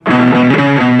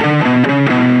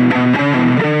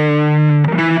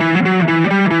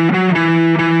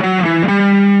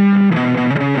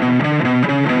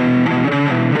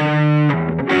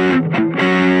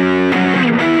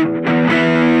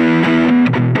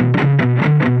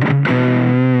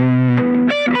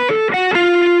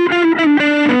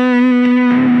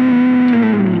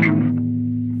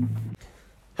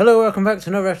welcome back to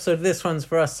another episode of This One's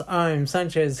For Us. I'm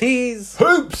Sanchez, he's...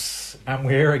 Hoops! And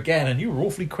we're here again, and you were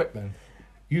awfully quick then.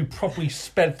 You probably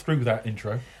sped through that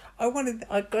intro. I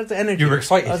got the energy. You were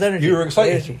excited. I was energy. You were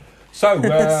excited. Energy. So,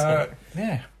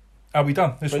 yeah. Are we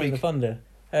done this Bringing week? the thunder.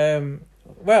 I'm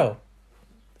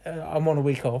on a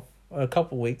week off. Or a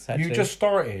couple of weeks, actually. You just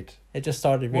started. It just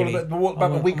started, really. What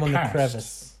about the week I'm on past? the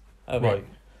crevice of Right.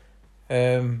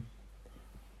 it.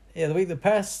 The week that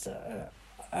passed,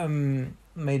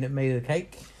 made a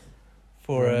cake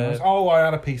for Nice. Oh, I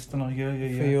had a piece tonight. Yeah.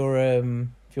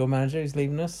 for your manager who's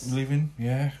leaving us. Leaving?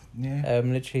 Yeah.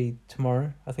 Literally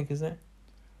tomorrow, I think, isn't it?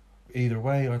 Either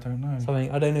way, I don't know.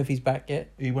 Something. I don't know if he's back yet.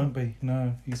 He won't be.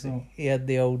 No, he's not. He had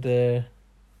the old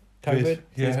COVID.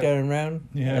 He's going around.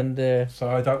 Yeah. And So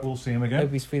I doubt we'll see him again.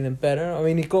 hope he's feeling better. I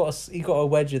mean, he got a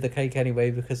wedge of the cake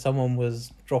anyway because someone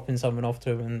was dropping something off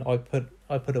to him, and I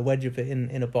put a wedge of it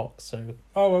in a box. So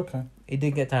Oh, okay. he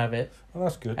did get to have it. Well,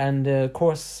 that's good. And of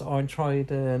course, I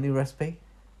tried a new recipe.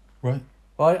 Right.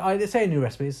 Well, I say a new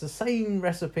recipe. It's the same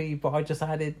recipe, but I just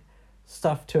added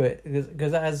stuff to it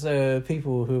because as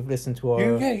people who've listened to our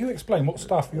You explain what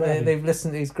stuff you added. they've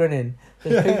listened. He's grinning.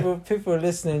 There's people are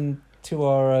listening to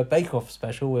our Bake Off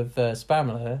special with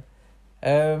Spamler.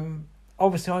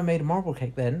 Obviously, I made a marble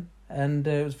cake then, and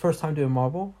it was the first time doing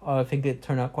marble. I think it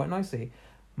turned out quite nicely.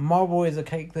 Marble is a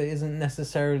cake that isn't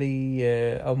necessarily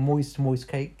a moist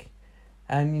cake,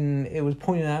 and it was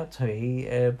pointed out to me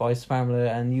by Spamler,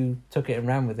 and you took it and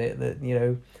ran with it, that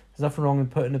there's nothing wrong in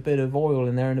putting a bit of oil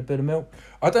in there and a bit of milk.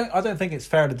 I don't think it's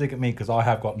fair to dig at me because I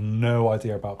have got no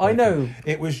idea about baking. I know.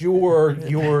 It was your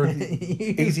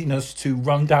easiness to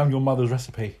run down your mother's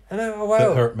recipe I know. that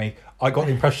Well, hurt me. I got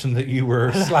the impression that you were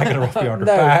slagging her off behind her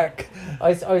No. back.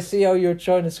 I see how you're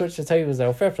trying to switch the tables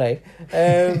now. Fair play.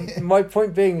 My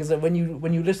point being is that when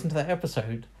you listen to that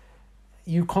episode,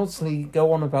 you constantly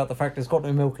go on about the fact there's got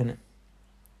no milk in it.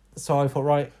 So I thought,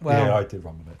 right, well, Yeah, I did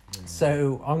run with it.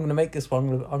 so I'm going to make this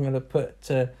one. I'm going to put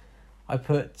I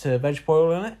put veg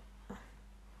oil in it,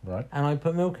 Right. and I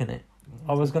put milk in it.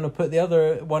 I was going to put the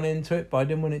other one into it, but I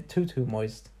didn't want it too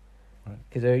moist. Right.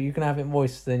 Because you can have it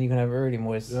moist, then you can have it really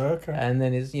moist. Okay. And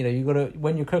then it's you got to,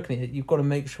 when you're cooking it, you've got to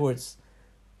make sure it's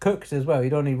cooked as well. You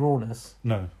don't need rawness,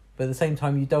 No. but at the same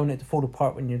time you don't want it to fall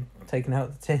apart when you're taking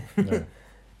out the tin. No.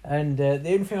 And the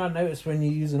only thing I noticed when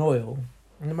you use an oil,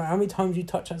 no matter how many times you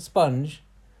touch that sponge,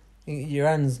 your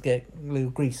hands get a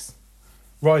little grease.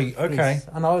 Right. Okay. Grease.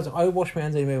 And I wash my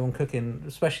hands anyway when cooking,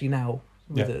 especially now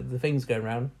with Yeah. the things going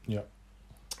around. Yeah.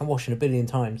 I'm washing a billion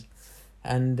times,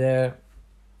 and so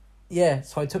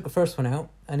I took the first one out,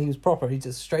 and he was proper. He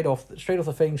just straight off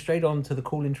the thing, straight onto the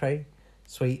cooling tray.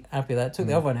 Sweet, happy with that. Took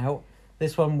the other one out.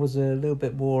 This one was a little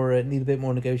bit more need a bit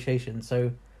more negotiation.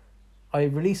 So I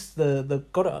released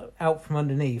got it out from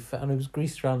underneath, and it was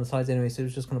greased around the sides anyway, so it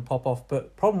was just going to pop off.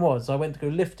 But problem was, I went to go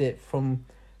lift it from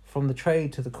the tray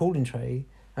to the cooling tray,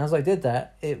 and as I did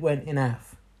that, it went in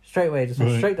half. Straight away, just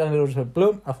went straight down the middle, just went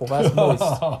bloom. I thought, that's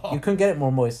moist. You couldn't get it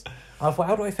more moist. I thought,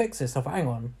 how do I fix this? I thought, hang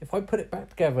on. If I put it back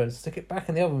together and stick it back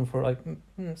in the oven for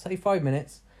say 5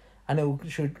 minutes, and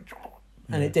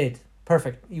and it did.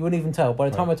 Perfect. You wouldn't even tell. By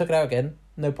the time I took it out again,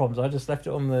 no problems. I just left it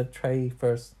on the tray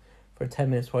first for 10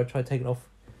 minutes while I tried to take it off.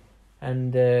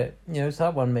 And, so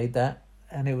that one made that.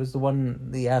 And it was the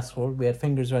one he asked for. We had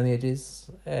fingers around the edges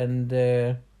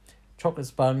and chocolate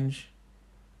sponge,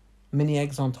 mini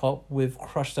eggs on top with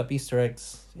crushed up Easter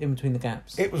eggs in between the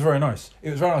gaps. It was very nice.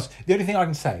 The only thing I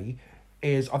can say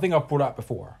is I think I've brought it up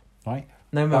before, right?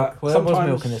 No milk. Well, there was sometimes-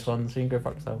 milk in this one, so you can go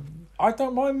fuck yourself. I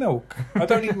don't mind milk. I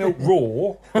don't eat milk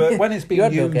raw, but when it's being You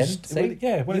had milk in, used, see?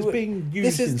 when it's being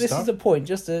used This is a point,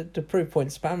 just to prove point.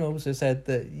 Spam also said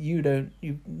that you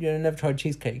never tried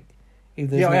cheesecake. I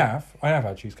have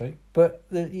had cheesecake. But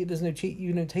there's no cheese.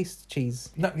 You don't taste cheese.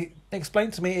 No,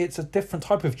 explain to me. It's a different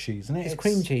type of cheese, isn't it? It's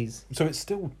cream cheese. So it's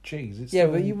still cheese. It's Yeah,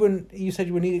 still... but you wouldn't. You said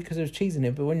you wouldn't eat it because there's cheese in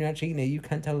it. But when you're actually eating it, you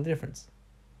can't tell the difference.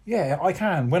 Yeah, I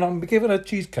can. When I'm given a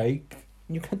cheesecake,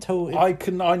 You can't tell.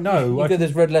 I know.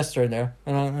 There's red Leicester in there.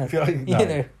 I don't know. No,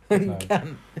 You no.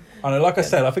 can't. I know. Like I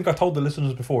said, I think I told the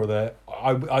listeners before that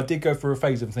I did go through a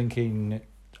phase of thinking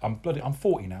I'm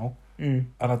 40 now,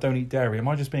 and I don't eat dairy. Am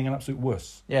I just being an absolute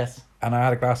wuss? Yes. And I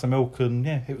had a glass of milk, and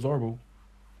it was horrible.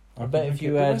 I bet if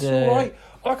you But had. that's all right.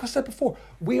 Like I said before,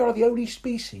 we are the only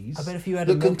species I bet if you had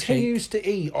a that milkshake. continues to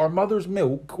eat our mother's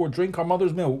milk or drink our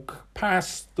mother's milk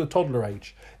past the toddler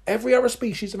age. Every other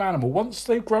species of animal, once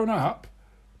they've grown up,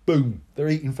 boom, they're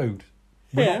eating food.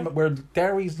 Where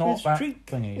dairy's not It's that true.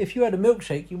 thingy. If you had a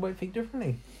milkshake, you might think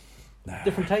differently. Nah.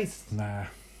 Different tastes. Nah.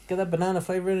 Get that banana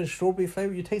flavour in and strawberry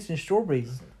flavour. You're tasting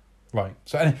strawberries. Right.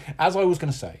 So, and as I was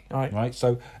going to say, Right.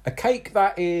 So a cake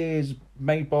that is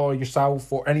made by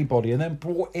yourself or anybody and then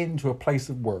brought into a place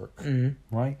of work,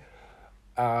 right?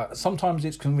 Sometimes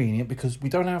it's convenient because we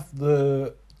don't have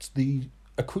the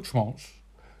accoutrements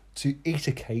to eat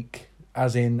a cake,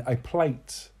 as in a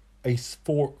plate, a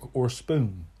fork, or a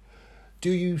spoon. Do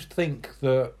you think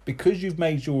that because you've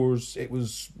made yours, it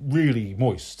was really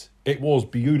moist? It was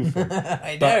beautiful.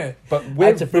 I know. But I had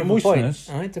with to the prove a point. moistness,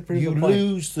 I had to prove you a point.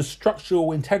 lose the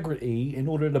structural integrity in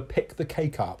order to pick the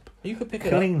cake up You could pick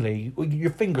it up. cleanly. Well, your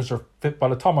fingers are fit. By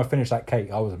the time I finished that cake,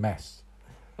 I was a mess.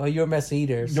 Well, you're a mess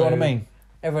eater. You know what I mean?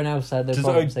 Everyone else had their Does-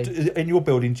 problems. in your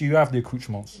building, do you have the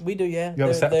accoutrements? We do, yeah. You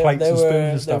have a set of plates and spoons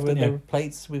and stuff, there didn't you? were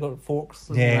plates, we got forks.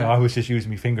 and Yeah, that. I was just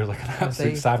using my fingers like an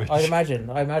absolute See, savage. I imagine.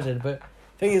 But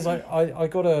thing is, I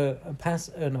got a pass.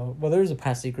 No, well, there is a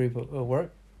passy group at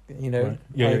work. You know, Right.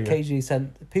 Yeah, I yeah. occasionally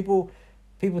send people.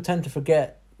 People tend to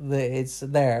forget that it's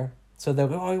there, so they'll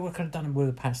go, "Oh, what could have done it with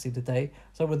the passy today?"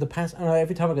 So with the pass, and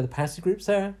every time I get the passy groups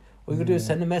there, all you can do is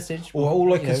send a message. Well, all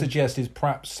I you can know. suggest is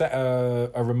perhaps set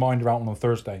a reminder out on a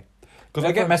Thursday. Because I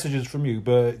get Everyone- messages from you,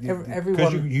 but because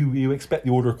everyone- you expect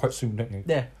the order quite soon, don't you?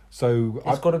 Yeah, So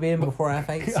it's got to be in before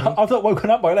 8:30. see? I've not woken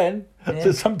up by then. Yeah.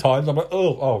 So sometimes I'm like,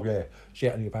 oh yeah,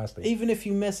 shit, I need a pasty. Even if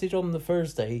you message on the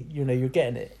Thursday, you know you're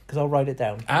getting it because I'll write it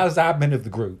down. As admin of the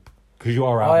group, because you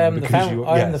are admin, I am the because founder. you,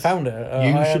 I am the yes, founder.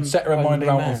 you I should am- set a I'm the reminder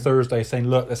main out on man. Thursday saying,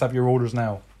 look, let's have your orders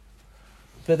now.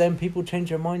 But then people change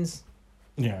their minds.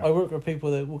 Yeah. I work with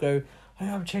people that will go, "Hey,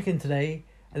 I'm checking today,"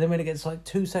 and then when it gets like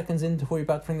 2 seconds in before you're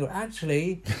about to ring,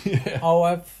 actually, I'll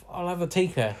have a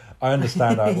tikka. I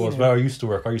understand how it was. You know. Where I used to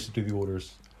work, I used to do the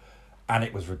orders, and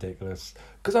it was ridiculous.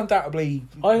 Because undoubtedly,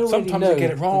 I already sometimes know I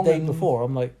get it wrong. the day and- before.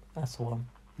 I'm like, that's the one.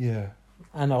 Yeah.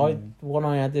 And one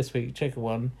I had this week, chicken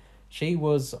one, she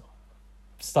was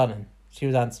stunning. She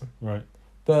was handsome, Right.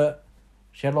 but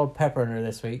she had a lot of pepper in her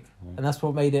this week, and that's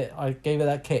what made it. I gave her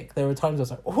that kick. There were times I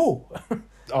was like, "Oh,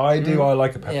 I do. I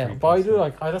like a peppery. yeah," but I do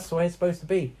like. That's the way it's supposed to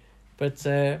be. But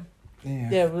Yeah.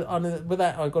 with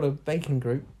that, I got a baking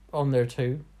group on there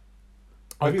too.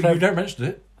 Have you, clev- you never mentioned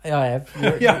it. Yeah, I have.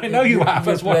 You're- Yeah, I know you you're- have.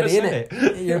 you're That's why I bloody in said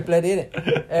it. You're bloody in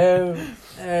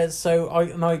it. So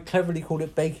I cleverly called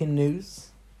it Baking News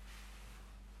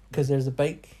because there's a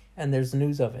bake and there's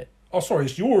news of it. Oh, sorry,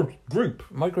 it's your group.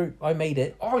 My group, I made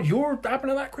it. Oh, you're admin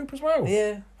of that group as well.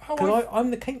 Yeah, Oh, because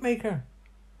I'm the cake maker.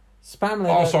 Spam.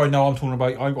 oh, sorry. No, I'm talking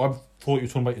about. I thought you were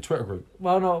talking about your Twitter group.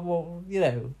 Well, no, well, you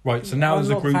know. Right. So now I'm there's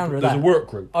a not the group. founder of There's a that. work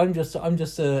group. I'm just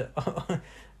a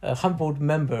a humbled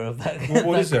member of that.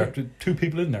 What that is there? group. 2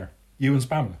 people in there. You and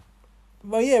Spammer.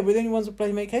 Well, yeah, we're the only ones that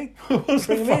play make cake. What's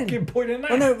the Bring 'em in. fucking point in that?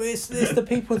 Well, no, it's the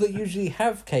people that usually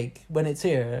have cake when it's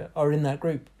here are in that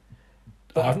group.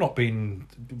 But I've not been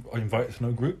invited to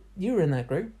no group. You were in that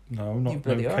group. No, You not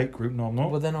bloody no are. cake group. No, I'm not.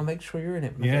 Well, then I'll make sure you're in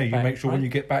it. when I Yeah, get you back, make sure when right? you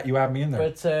get back, you add me in there.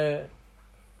 But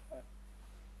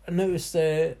I noticed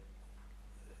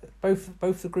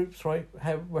both the groups, right,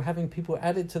 were having people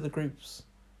added to the groups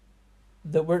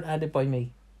that weren't added by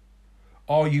me.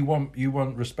 Oh, you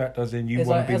want respect, as in you As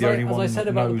want to be the only as one I said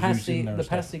that about knows the who's pasty, in there. the and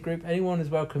stuff. pasty group, anyone is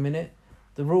welcome in it.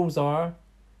 The rules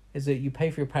is that you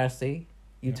pay for your pasty,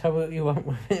 you Yeah. tell me what you want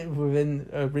within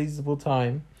a reasonable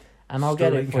time, and I'll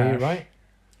get it Sterling for you, cash.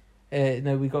 right?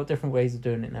 No, we've got different ways of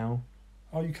doing it now.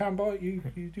 Oh, you can buy. You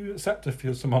do accept if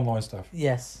you're some online stuff.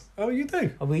 Yes, Oh, you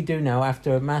do. we do now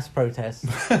after a mass protest.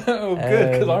 Oh,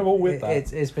 good, because I'm all with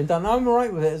that. It's been done. I'm all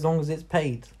right with it as long as it's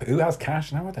paid. Who has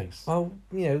cash nowadays? Well,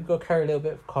 you know, you've got to carry a little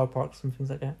bit of car parks and things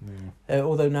like that. Yeah.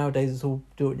 Although nowadays it's all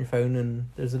do it on your phone and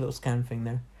there's a little scan thing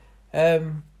there.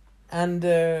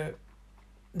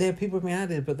 There people have been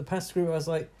added, but the pasty group, I was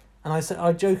like, and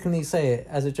I jokingly say it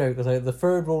as a joke. I was like, the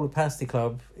third rule of Pasty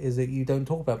Club is that you don't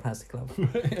talk about Pasty Club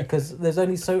because there's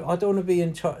only so I don't want to be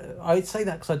in charge. I'd say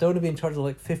that because I don't want to be in charge of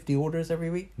like 50 orders every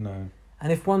week. No.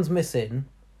 And if one's missing,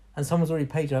 and someone's already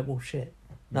paid, you're like, well, shit.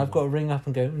 Now I've got to ring up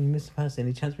and go, you missed the pasty,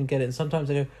 any chance we can get it? And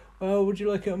sometimes I go, well, would you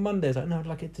like it on Monday? It's like, no, I'd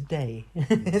like it today.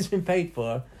 It's been paid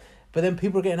for. But then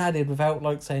people are getting added without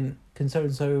like saying, can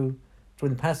so-and-so join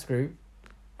the pasty group?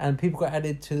 And people got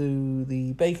added to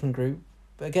the bacon group.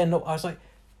 But again, no, I was like,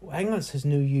 well, hang on, it says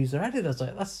new user added. I was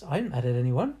like, I haven't added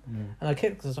anyone. And I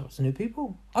kept, because it's new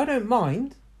people. I don't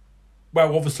mind.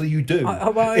 Well, obviously you do.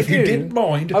 I if you do. didn't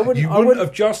mind, I wouldn't- you I wouldn't wouldn't-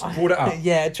 have just brought it up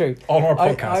Yeah, true. on our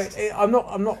podcast.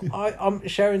 I'm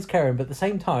sharing's caring, but at the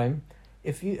same time,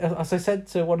 if you, as I said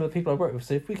to one of the people I work with,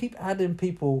 so if we keep adding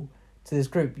people to this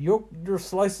group, your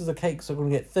slices of cakes are going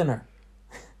to get thinner.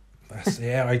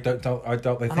 I doubt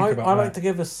they think And I about like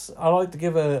that. to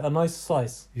give a nice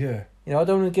slice. Yeah. You You know, I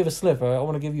don't want to give a sliver. I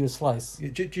want to give you a slice.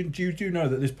 Do you know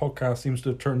that this podcast seems to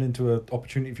have turned into an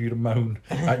opportunity for you to moan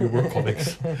at your work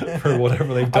colleagues for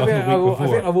whatever they've done the week before?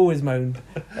 I think I've always moaned.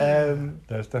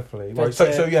 There's definitely but,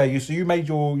 right. So you made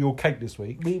your cake this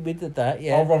week. We did that.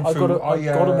 Yeah, I'll run through. I've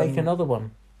got to make another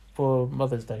one for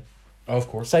Mother's Day. Oh, of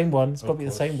course. Same one. It's got to be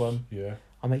the same one. Yeah.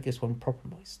 I'll make this one proper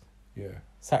moist. Yeah.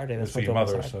 Saturday. That's for my your job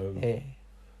mother, Saturday. so Yeah.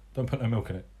 Don't put no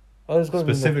milk in it. Oh, there's going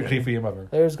to be milk in Specifically it. for your mother.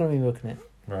 There's going to be milk in it.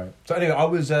 Right. So anyway, I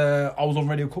was on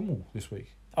Radio Cornwall this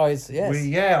week. Oh, yes.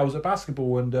 I was at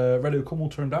basketball and Radio Cornwall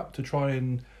turned up to try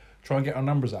and get our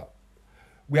numbers up.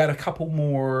 We had a couple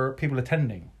more people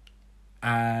attending,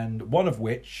 and one of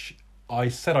which I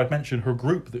said I'd mention her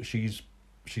group that she's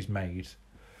made.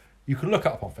 You can look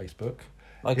it up on Facebook.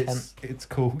 It's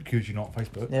cool because you're not on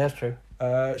Facebook. Yeah, that's true.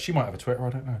 She might have a Twitter, I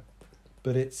don't know.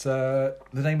 But it's the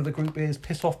name of the group is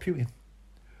Piss Off Putin.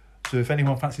 So if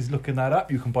anyone fancies looking that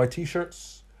up, you can buy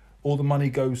T-shirts. All the money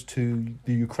goes to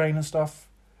the Ukraine and stuff.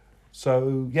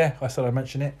 So yeah, I said I'd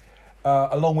mention it.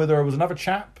 Along with her was another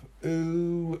chap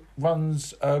who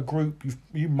runs a group.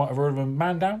 You might have heard of him,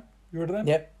 Man Down. You heard of them?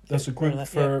 Yep. That's a group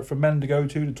for men to go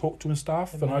to talk to and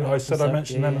stuff. And I said I'd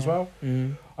mention them as well.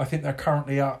 Mm. I think they're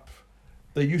currently up.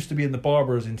 They used to be in the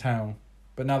Barbers in town,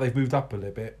 but now they've moved up a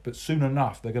little bit. But soon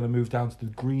enough, they're going to move down to the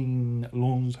Green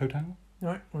Lawns Hotel.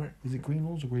 Right. Is it Green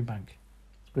Lawns or Green Bank?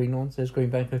 Green Lawns. There's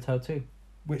Green Bank Hotel too.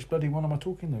 Which bloody one am I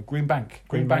talking though? Green Bank.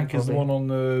 Green Bank is probably. the one on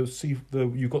the sea.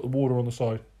 You've got the water on the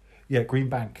side. Yeah, Green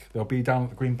Bank. They'll be down at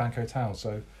the Green Bank Hotel.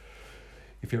 So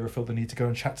if you ever feel the need to go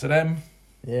and chat to them,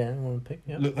 yeah, I want to pick.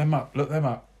 Yeah. Look them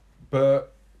up.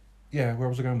 But yeah, where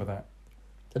was I going with that?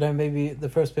 I don't know. Maybe the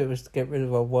first bit was to get rid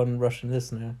of our one Russian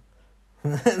listener.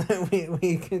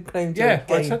 we could claim to. Yeah,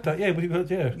 I said that. Yeah,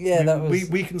 Yeah, that was.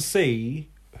 We can see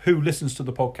who listens to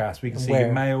the podcast. We can see Where.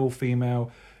 your male,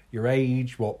 female, your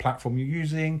age, what platform you're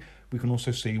using. We can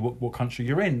also see what country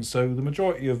you're in. So the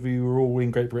majority of you are all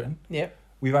in Great Britain. Yep.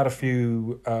 We've had a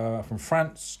few from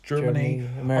France, Germany.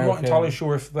 America. I'm not entirely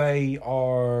sure if they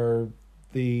are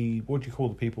what do you call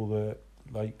the people that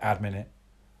like admin it?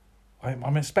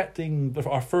 I'm expecting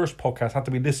our first podcast had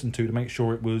to be listened to make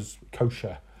sure it was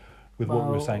kosher with what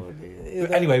we were saying.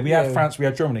 But anyway, we had France, we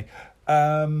had Germany.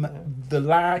 And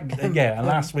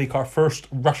last week our first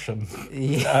Russian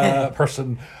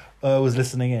person was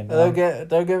listening in. Don't get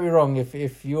me wrong.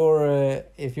 If you're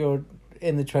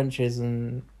in the trenches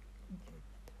and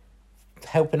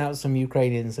helping out some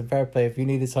Ukrainians, and fair play. If you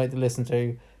needed something to listen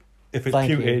to, if it's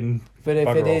Putin, but if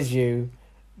it is off. you,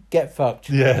 get fucked.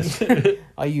 Yes.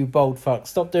 Are you bold fuck?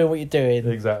 Stop doing what you're doing.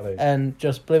 Exactly. And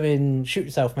just blimmin' shoot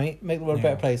yourself, mate. Make the world a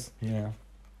better place. Yeah.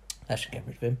 That should get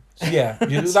rid of him.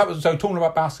 That was so. Talking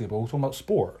about basketball, talking about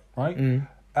sport, right?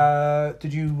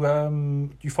 Did you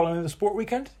follow any of the sport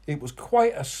weekend? It was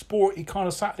quite a sporty kind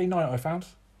of Saturday night. I found.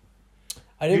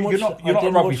 I didn't watch. You're not a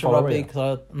rugby follower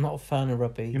because I'm not a fan of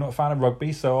rugby. You're not a fan of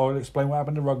rugby, so I'll explain what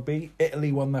happened to rugby.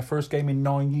 Italy won their first game in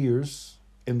 9 years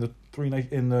in the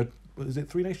is it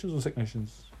 3 nations or 6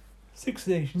 nations? 6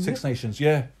 Nations. 6 Nations,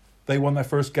 yeah. They won their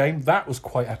first game. That was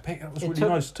quite epic. That was really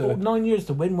nice to. 9 years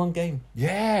to win one game.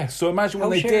 Yeah. So imagine when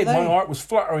they did. My heart was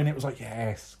fluttering. It was like,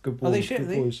 yes, good boys. Are they shit?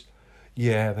 Good boys.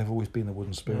 Yeah, they've always been the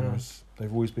wooden spooners. Yeah.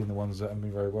 They've always been the ones that have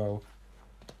been very well.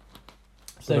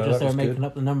 So they're making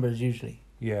up the numbers usually.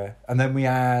 Yeah, and then we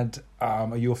had.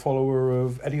 Are you a follower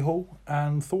of Eddie Hall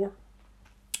and Thor?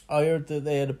 I heard that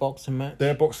they had a boxing match.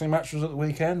 Their boxing match was at the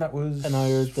weekend. That was. And I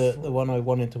heard that the one I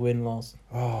wanted to win lost.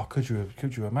 Oh, could you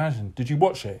imagine? Did you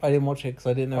watch it? I didn't watch it because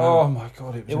I didn't know. Oh my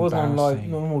god, it wasn't on live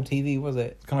normal TV, was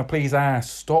it? Can I please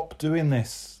ask? Stop doing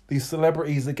this. These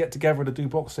celebrities that get together to do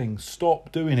boxing,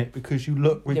 stop doing it because you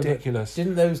look ridiculous.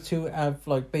 Didn't those two have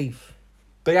like beef?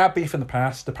 They had beef in the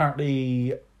past.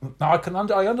 Apparently, now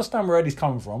I understand where Eddie's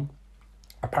coming from.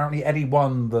 Apparently, Eddie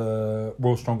won the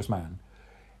World's Strongest Man,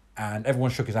 and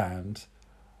everyone shook his hand.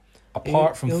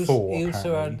 Apart from Thor, he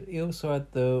also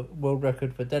had the world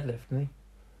record for deadlift, didn't he?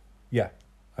 Yeah,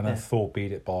 and then Thor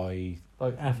beat it by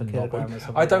like half a kilogram or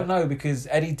something. I don't know because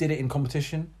Eddie did it in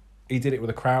competition. He did it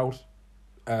with a crowd.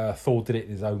 Thor did it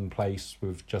in his own place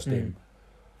with just him.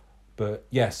 But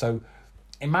yeah, so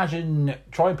imagine,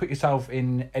 try and put yourself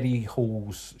in Eddie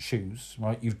Hall's shoes,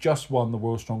 right? You've just won the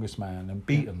World's Strongest Man and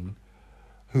beaten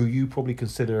who you probably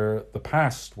consider the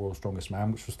past World's Strongest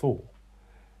Man, which was Thor.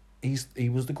 He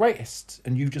was the greatest,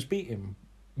 and you've just beat him.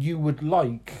 You would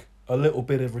like a little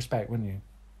bit of respect, wouldn't you?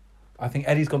 I think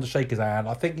Eddie's gone to shake his hand.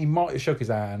 I think he might have shook his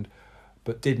hand,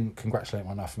 but didn't congratulate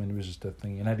him enough. I mean, it was just a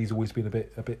thing, and Eddie's always been a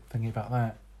bit thingy about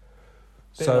that.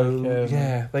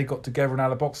 They got together and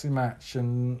had a boxing match,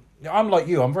 and I'm like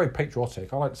you. I'm very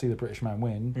patriotic. I like to see the British man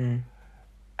win,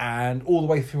 And all the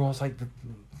way through, I was like,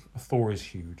 Thor is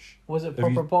huge. Was it Have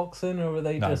proper you- boxing, or were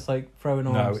they No. just like throwing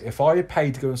No, arms? if I had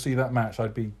paid to go and see that match,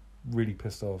 I'd be really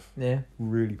pissed off. Yeah.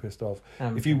 Really pissed off.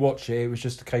 Um, If you watch it, it was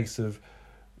just a case of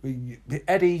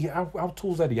Eddie. How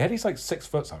tall's Eddie? Eddie's like 6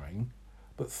 foot something,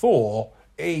 but Thor,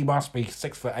 he must be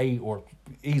 6'8", or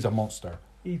he's a monster.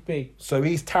 He's big. So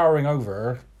he's towering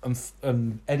over,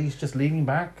 and Eddie's just leaning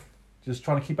back, just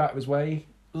trying to keep out of his way,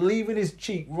 leaving his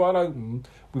cheek right open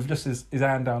with just his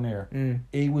hand down here.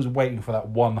 He was waiting for that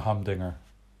one humdinger.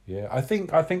 Yeah, I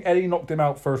think Eddie knocked him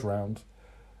out first round.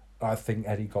 I think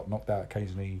Eddie got knocked out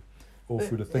occasionally all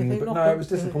through the thing, but no, it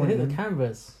was It disappointing. hit the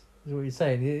canvas, is what you're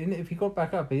saying. If he got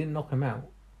back up, he didn't knock him out.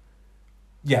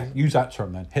 Yeah, use that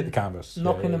term then. Hit the canvas.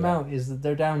 Knocking them out is that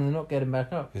they're down and they're not getting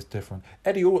back up. It's different.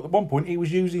 Eddie, at one point, he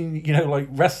was using, like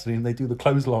wrestling, they do the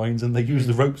clotheslines and they use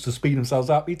the ropes to speed themselves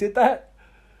up. He did that.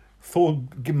 Thor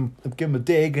give him a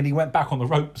dig, and he went back on the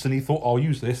ropes, and he thought, I'll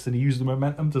use this, and he used the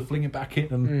momentum to fling it back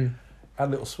in and had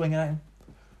a little swing at him.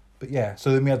 But yeah,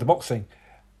 so then we had the boxing,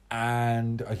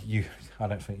 and I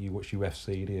don't think you watch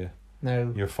UFC, do you?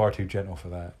 No. You're far too gentle for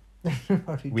that.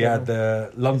 We had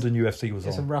the London UFC was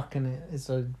It's a on. ruck in it. It's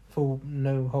a full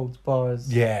no holds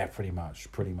bars. Yeah, pretty much.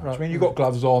 Right. I mean, you got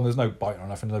gloves on. There's no biting or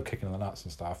nothing. No kicking in the nuts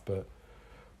and stuff. But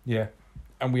yeah,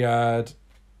 and we had.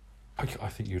 I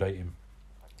think you'd hate him.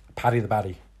 Paddy the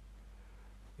Baddy.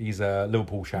 He's a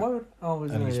Liverpool chap, What? Oh,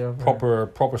 was and it? he's Yeah, proper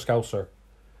scouser.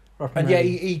 rough And and yeah,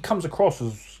 ready. he comes across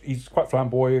as he's quite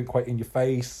flamboyant, quite in your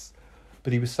face.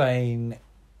 But he was saying,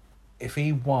 if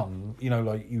he won, Conor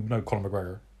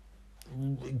McGregor,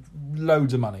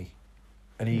 loads of money,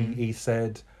 and he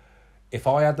said, if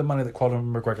I had the money that Conor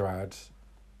McGregor had,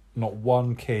 not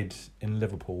one kid in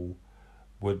Liverpool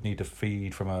would need to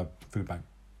feed from a food bank,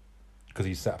 because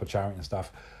he set up a charity and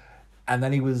stuff. And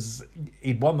then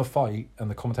he'd won the fight, and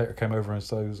the commentator came over and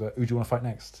says, who do you want to fight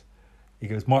next? He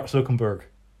goes, Mark Zuckerberg.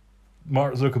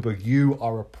 Mark Zuckerberg, you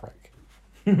are a prick.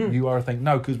 You are a thing.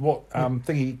 No, because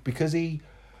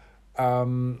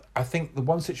I think the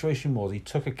one situation was he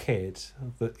took a kid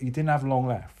that he didn't have long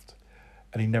left,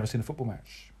 and he'd never seen a football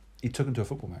match. He took him to a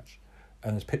football match,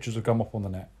 and his pictures have come up on the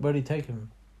net. Where'd he take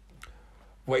him?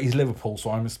 Well, he's Liverpool,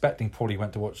 so I'm expecting probably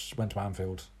went to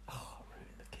Anfield. Oh,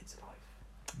 ruined the kid's life.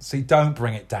 See, don't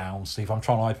bring it down. See, if I'm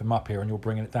trying to hype him up here and you're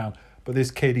bringing it down. But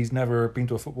this kid, he's never been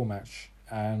to a football match,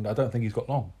 and I don't think he's got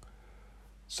long.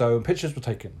 So pictures were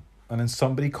taken, and then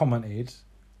somebody commented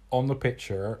on the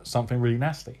picture something really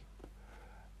nasty.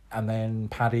 And then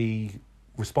Paddy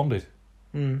responded,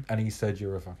 and he said,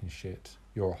 you're a fucking shit.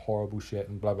 You're a horrible shit,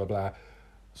 and blah, blah, blah.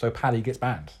 So Paddy gets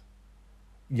banned.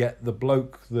 Yet the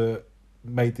bloke that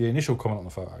made the initial comment on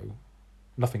the photo,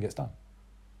 nothing gets done.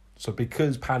 So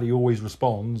because Paddy always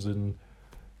responds and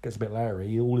gets a bit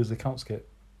leery, all his accounts get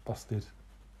busted.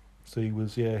 So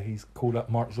he's called up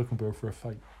Mark Zuckerberg for a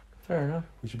fight, Fair enough.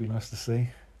 which would be nice to see.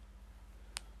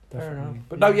 Fair enough.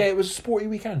 But no, it was a sporty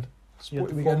weekend.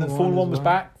 Sporty weekend. And Formula 1 was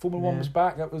back. Formula 1 was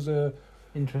back. That was a...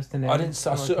 Interesting. I only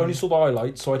saw the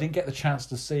highlights, so I didn't get the chance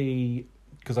to see,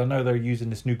 because I know they're using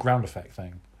this new ground effect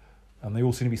thing, and they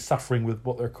all seem to be suffering with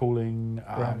what they're calling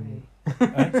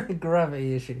gravity.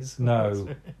 Gravity issues. No,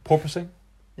 porpoising.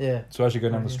 Yeah. So as you go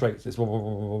down the Yeah. straights, it's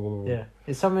Yeah.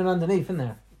 It's something underneath, isn't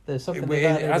there? There's something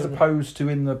as opposed to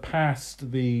in the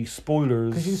past the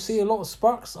spoilers. Because you see a lot of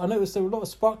sparks. I noticed there were a lot of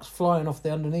sparks flying off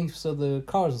the underneaths of the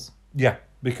cars. Yeah,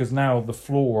 because now the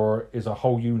floor is a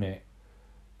whole unit,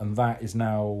 and that is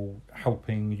now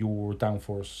helping your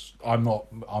downforce. I'm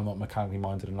not mechanically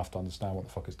minded enough to understand what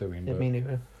the fuck it's doing. Yeah, But me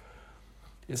neither.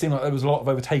 it seemed like there was a lot of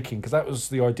overtaking, because that was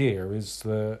the idea, is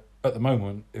that at the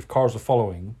moment, if cars are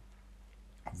following,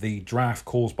 the draft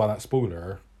caused by that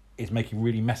spoiler is making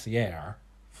really messy air,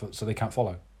 so they can't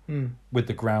follow. With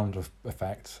the ground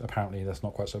effect, apparently that's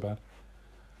not quite so bad.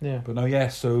 Yeah. But no, yeah,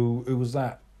 so it was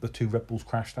that. The two Red Bulls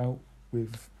crashed out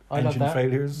with I love engine that.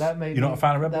 failures. That made You're not a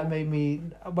fan of Red Bull? That made me...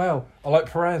 Well... I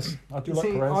like Perez. I do like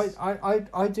see, Perez.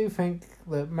 I do think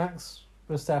that Max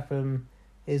Verstappen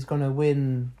is going to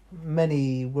win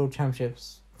many world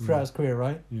championships throughout his career,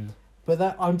 right? Yeah. But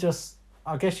that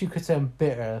I guess you could say I'm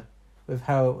bitter with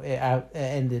how it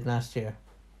ended last year.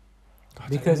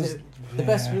 Because the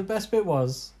best bit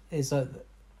is that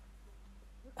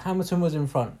Hamilton was in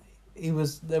front.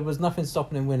 There was nothing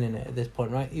stopping him winning it at this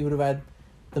point, right? He would have had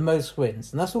the most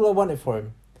wins, and that's all I wanted for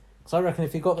him. Because I reckon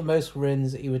if he got the most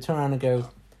wins, he would turn around and go,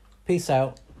 "Peace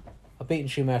out. I've beaten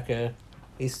Schumacher."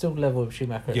 He's still level with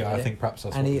Schumacher. Yeah, I think perhaps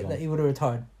that's and what he would have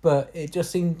retired. But it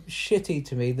just seemed shitty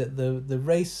to me that the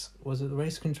race was it the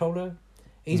race controller?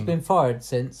 He's been fired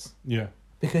since. Yeah.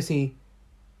 Because he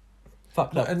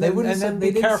fucked up. And They then, wouldn't and say- then they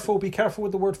be didn't careful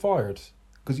with the word fired.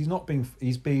 because he's not being.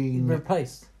 He's been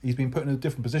replaced. He's been put in a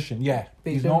different position. Yeah,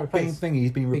 But he's been not replaced being thingy.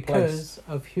 He's been replaced because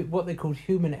of what they called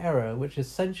human error, which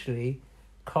essentially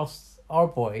costs our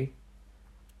boy.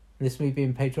 This me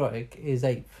being patriotic is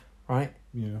 8th, right?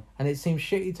 Yeah. And it seems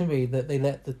shitty to me that they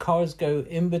let the cars go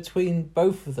in between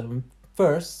both of them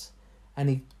first, and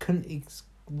he couldn't.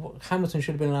 Hamilton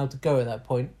should have been allowed to go at that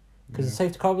point because the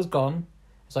safety car was gone.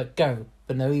 It's like go,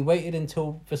 but no, he waited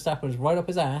until Verstappen was right up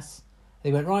his ass.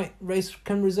 He went right, race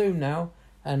can resume now,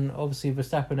 and obviously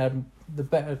Verstappen had the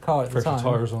better car at the time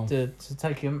tires on. to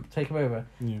take him over.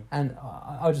 Yeah. And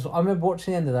I remember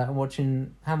watching the end of that and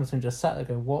watching Hamilton just sat there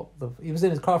going, what the... He was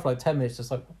in his car for like 10 minutes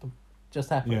just like, what the... just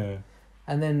happened? Yeah.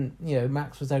 And then,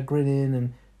 Max was there grinning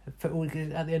and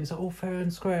at the end it's like, all fair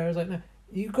and square. I was like, no,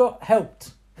 you got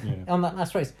helped on that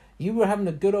last race. You were having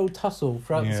a good old tussle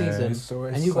throughout the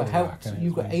season and you got helped,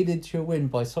 you got aided to your win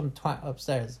by some twat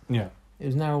upstairs. Yeah. It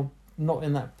was now not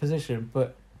in that position,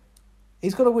 but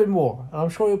he's got to win more. And I'm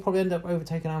sure he'll probably end up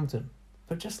overtaking Hamilton.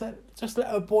 But just let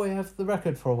a boy have the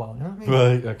record for a while. You know what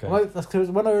I mean? Right. Okay. That's because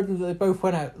when I heard that they both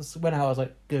went out, I was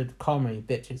like, "Good, calm me,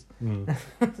 bitches."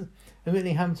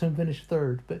 Admittedly, Hamilton finished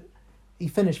 3rd, but he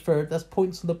finished 3rd. That's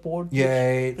points on the board.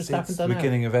 Yeah, it's the Verstappen done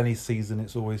beginning of any season.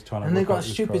 It's always trying to. And they work got out a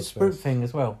whose stupid car's sprint best. thing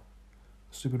as well.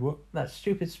 Stupid what? That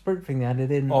stupid sprint thing they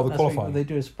added in. Oh, the last week qualifying. where they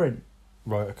do a sprint.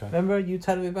 Right. Okay. Remember you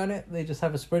telling me about it? They just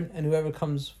have a sprint, and whoever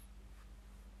comes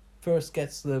first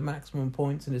gets the maximum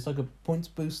points, and it's like a points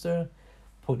booster.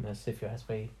 Pointless, if you ask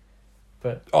me.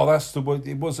 But that's the way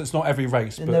it was. It's not every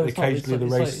race, but no, it's not. occasionally the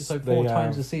race. It's like 4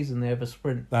 times a season they have a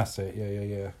sprint. That's it.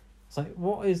 Yeah. It's like,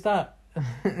 what is that?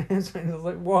 It's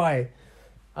like, why?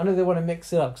 I know they want to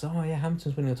mix it up because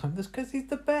Hamilton's winning the time. That's because he's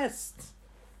the best.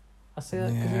 I say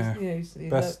that because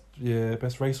he's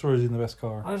best racer, or is he in the best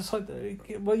car? I just like.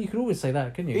 Well, you could always say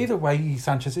that, couldn't you? Either way,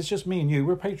 Sanchez, it's just me and you.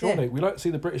 We're patriotic. We like to see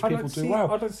the British people do well.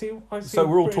 I see So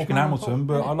we're all British talking man on Hamilton, top,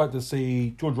 but yeah. I'd like to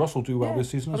see George Russell do well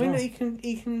this season as well. I mean,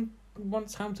 he can.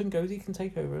 Once Hamilton goes, he can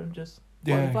take over and just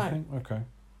yeah. fly I think, okay.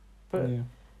 But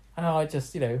I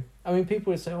just I mean,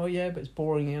 people would say, "Oh yeah, but it's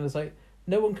boring," and it's like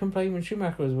no one complained when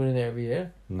Schumacher was winning it every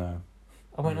year. No.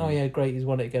 I went, "Oh yeah, great, he's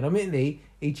won it again." Admittedly,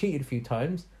 he cheated a few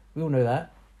times. We all know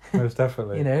that. Most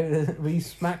definitely. We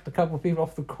smacked a couple of people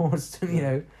off the course,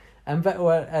 and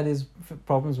Vettel had his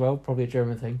problems. Well, probably a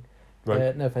German thing.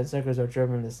 Right. No offense, there goes our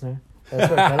German listener. Sorry,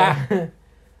 fella.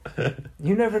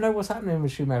 You never know what's happening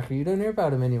with Schumacher. You don't hear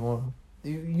about him anymore.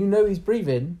 You know he's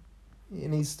breathing,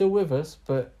 and he's still with us.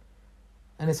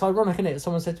 And it's ironic, isn't it?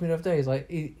 Someone said to me the other day, he's like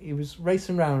he was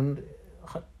racing around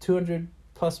 200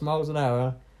 plus miles an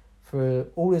hour for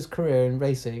all his career in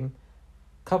racing.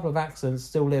 Couple of accidents,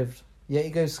 still lived. Yet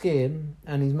he goes skiing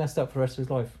and he's messed up for the rest of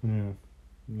his life.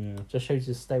 Yeah. Just shows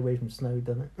you to stay away from snow,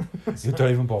 doesn't it? You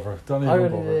don't even bother.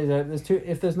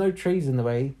 If there's no trees in the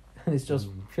way and it's just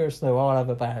pure snow, I'll have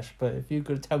a bash. But if you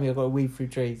could tell me I've got to weave through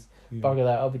trees, bugger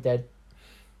that, I'll be dead.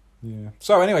 Yeah.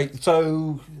 So anyway,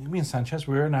 me and Sanchez,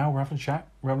 we're having a chat,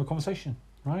 we're having a conversation,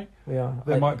 right? We are.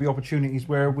 There might be opportunities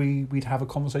where we'd have a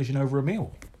conversation over a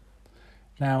meal.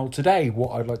 Now, today,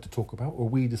 what I'd like to talk about, or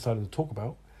we decided to talk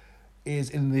about,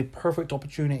 is in the perfect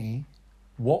opportunity,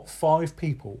 what 5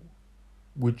 people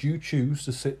would you choose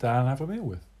to sit down and have a meal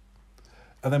with?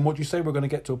 And then what do you say we're going to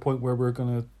get to a point where we're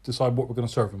going to decide what we're going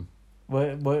to serve them?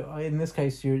 Well, in this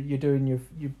case, you're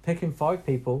picking 5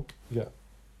 people. Yeah.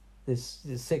 There's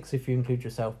 6 if you include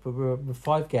yourself, but we're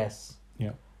 5 guests.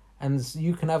 Yeah. And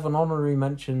you can have an honorary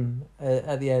mention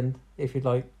at the end if you'd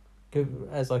like,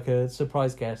 as like a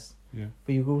surprise guest. Yeah.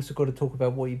 But you've also got to talk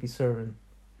about what you'd be serving.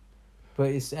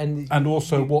 But it's and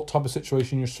also what type of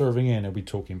situation you're serving in. Are we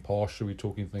talking posh? Are we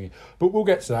talking thingy? But we'll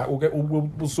get to that.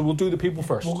 We'll do the people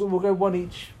first. We'll go one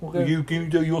each. You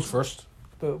do yours first.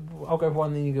 But I'll go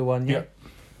one, then you go one. Yeah.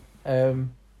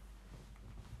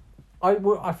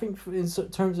 I think in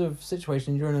terms of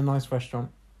situation, you're in a nice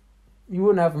restaurant. You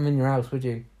wouldn't have them in your house, would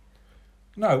you?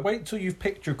 No, wait till you've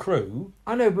picked your crew.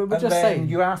 I know, but we're and just then saying.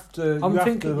 You have to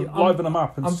liven them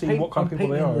up and see what kind of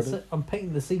people they are. I'm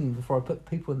painting the scene before I put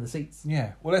people in the seats.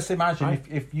 Yeah. Well, let's imagine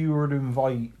if you were to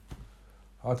invite,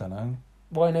 I don't know.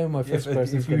 Well, I know my first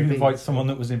person. If you invite someone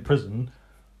that was in prison,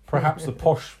 perhaps the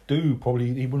posh do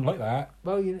probably he wouldn't like that.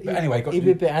 Well, anyway, he'd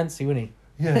be a bit antsy, wouldn't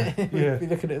he? Yeah. Yeah. Be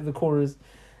looking at the corners.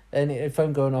 And a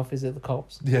phone going off, is it the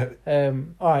cops? Yeah.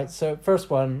 All right, so first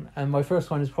one, and my first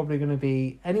one is probably going to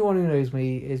be, anyone who knows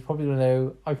me is probably going to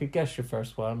know, I could guess your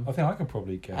first one. I think I can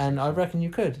probably guess. And I reckon you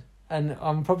could. And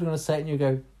I'm probably going to say it and you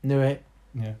go, knew it.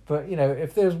 Yeah. But,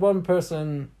 if there's one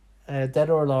person, dead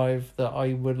or alive, that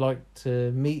I would like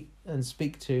to meet and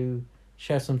speak to,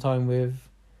 share some time with,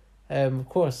 of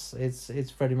course,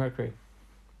 it's Freddie Mercury.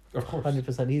 Of course.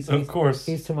 100%. Of course.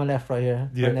 He's to my left right here,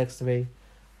 Yeah. right next to me.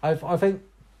 I think,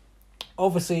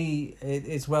 obviously,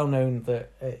 it's well known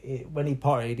that when he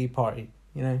partied,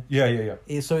 you know? Yeah.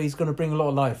 So he's going to bring a lot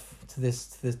of life to this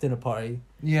dinner party.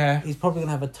 Yeah. He's probably going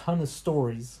to have a ton of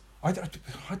stories. I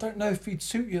don't know if he'd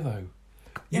suit you, though.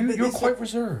 Yeah, but You're quite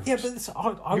reserved. Yeah,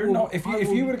 but You're not. If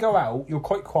you were to go out, you're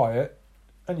quite quiet,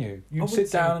 and you'd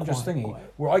sit down and just thingy.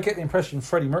 Quiet. Where I get the impression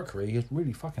Freddie Mercury is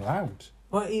really fucking loud.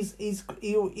 Well, he's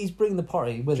bringing the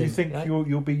party with Do him. you think right?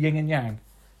 you'll be yin and yang?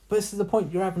 But this is the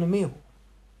point. You're having a meal.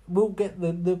 We'll get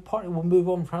the party will move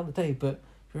on throughout the day, but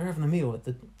you're having a meal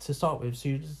to start with. So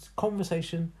you just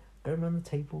conversation, go around the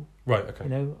table. Right. Okay. You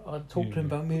know, I talk to him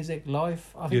about music,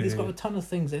 life. I think Yeah, he's got a ton of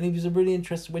things, and he was a really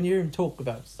interesting. When you hear him talk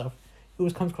about stuff, he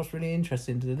always comes across really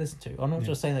interesting to listen to. I'm not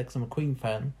just saying that because I'm a Queen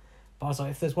fan, but I was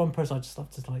like, if there's one person I just love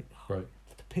to Right.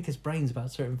 to pick his brains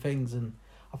about certain things, and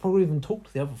I probably even talk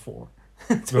to the other four.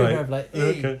 Right. Have like,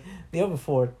 hey, Okay. the other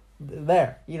four,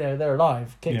 they're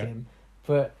alive, kicking.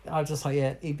 But I was just like,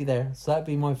 yeah, he'd be there. So that'd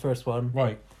be my first one.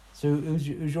 Right. So who's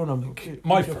your number?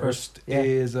 My who's your first Yeah.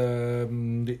 is I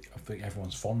think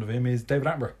everyone's fond of him, is David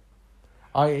Attenborough.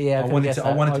 I wanted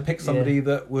to pick somebody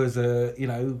that was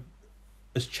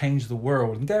has changed the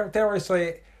world. And dare I say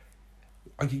it,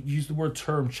 I use the word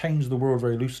term change the world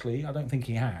very loosely. I don't think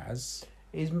he has.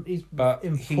 He's But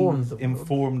informed he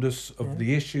informed us of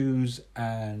the issues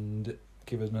and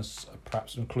given us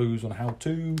perhaps some clues on how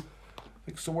to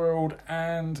fix the world,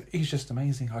 and he's just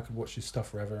amazing. I could watch his stuff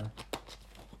forever.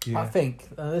 Yeah. I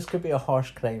think this could be a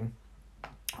harsh claim.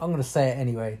 I'm going to say it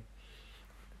anyway.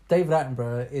 David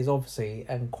Attenborough is obviously,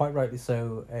 and quite rightly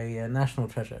so, a national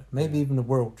treasure, maybe even a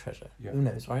world treasure. Yeah. Who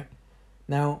knows, right?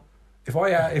 Now, If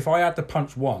I had to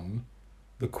punch one,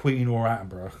 the Queen or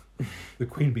Attenborough, the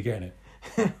Queen would be getting it.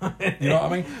 You know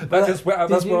what I mean? That's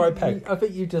where I peg. I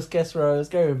think you just guessed where I was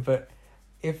going, but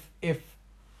if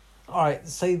all right,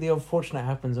 say the unfortunate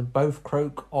happens and both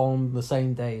croak on the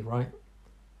same day, right?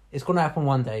 It's going to happen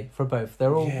one day for both.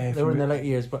 They're in their late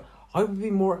years, but I would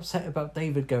be more upset about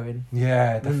David going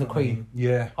than than the Queen.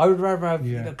 Yeah. I would rather have,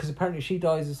 because apparently she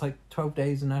dies, it's like 12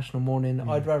 days of national mourning.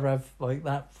 I'd rather have like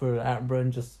that for Attenborough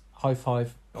and just high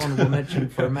five, honourable mention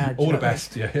for a match. All the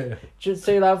best, yeah. Just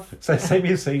so you'll have... So save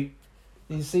me a seat.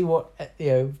 You see what,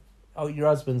 your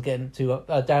husband's getting to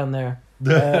down there.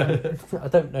 I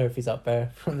don't know if he's up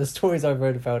there. From the stories I've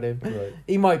heard about him, Right.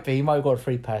 he might be. He might have got a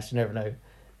free pass. You never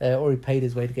know, or he paid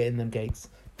his way to get in them gates.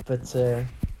 But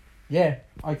yeah,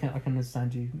 I can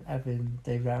understand you having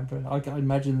David Attenborough. I can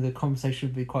imagine the conversation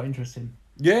would be quite interesting.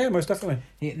 Yeah, most definitely.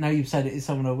 Now you've said it is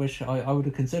someone I wish I would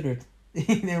have considered.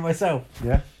 Myself.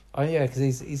 Yeah. Because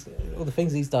he's all the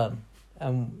things he's done.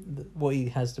 What he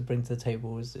has to bring to the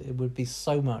table it would be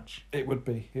so much. It would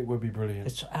be brilliant.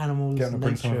 It's animals. Get him to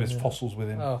bring some of nature, his fossils with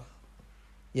him. Oh,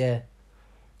 yeah.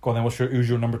 Go on then. Who's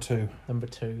your number two? Number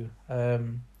two. All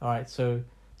right. So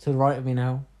to the right of me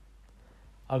now,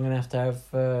 I'm gonna have to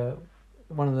have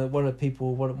one of the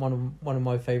people. One of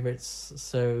my favorites.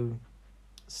 So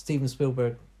Steven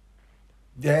Spielberg.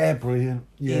 Yeah, brilliant.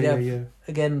 Yeah.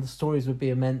 Again, the stories would be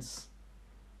immense,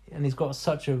 and he's got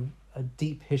such a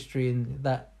deep history in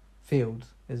that field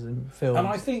as in film. And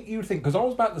I think you'd think, because I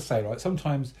was about to say, like,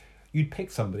 sometimes you'd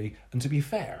pick somebody, and to be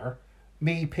fair,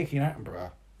 me picking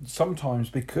Attenborough, sometimes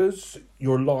because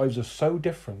your lives are so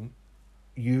different,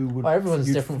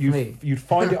 everyone's different from me. You'd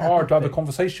find it hard to have a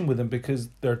conversation with them because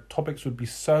their topics would be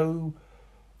so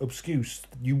obscuse,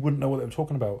 you wouldn't know what they were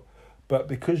talking about. But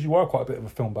because you are quite a bit of a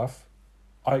film buff,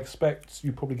 I expect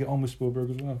you probably get on with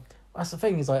Spielberg as well. That's the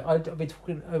thing, is like I'd be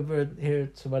talking over here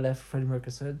to my left, Freddie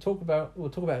Mercury. So we'll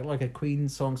talk about like a Queen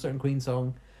song, certain Queen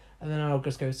song, and then I'll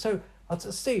just go. So,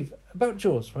 Steve, about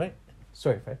Jaws, right?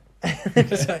 Sorry, Fred.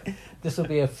 This will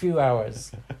be a few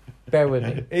hours. Bear with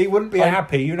me. He wouldn't be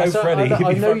happy, Freddie.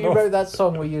 I know you wrote that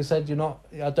song where you said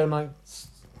I don't like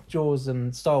Jaws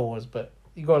and Star Wars, but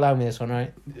you got to allow me this one,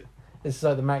 right? Yeah. This is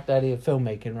like the Mac Daddy of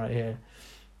filmmaking right here,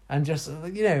 and just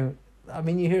you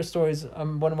hear stories.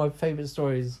 One of my favourite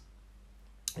stories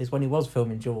is when he was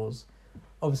filming Jaws.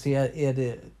 Obviously, he had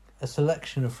a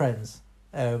selection of friends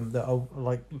that are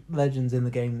like legends in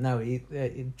the game now.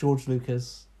 George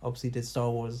Lucas obviously did Star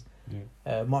Wars.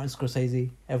 Yeah. Martin Scorsese,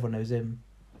 everyone knows him.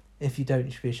 If you don't,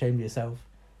 you should be ashamed of yourself.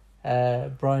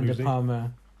 Brian Who's De he?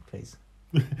 Palma, please.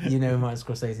 You know who Martin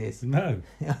Scorsese is. No.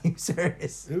 Are you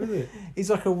serious? Who is it? He's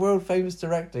like a world famous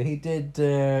director. He did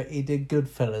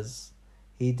Goodfellas.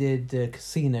 He did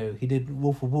Casino. He did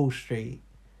Wolf of Wall Street.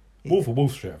 Wolf of Wall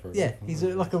Street. Yeah, he's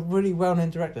like a really well known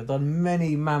director. Done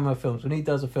many Mama films. When he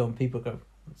does a film, people go,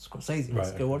 Scorsese,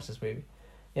 let's go watch this movie.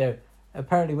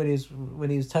 Apparently when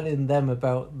he was telling them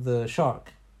about the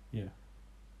shark. Yeah.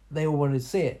 they all wanted to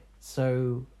see it.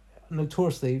 So,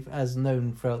 notoriously, as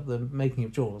known throughout the making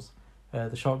of Jaws,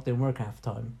 the shark didn't work half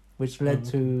the time, which led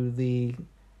to the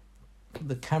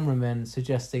cameramen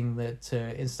suggesting that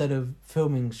instead of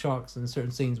filming sharks in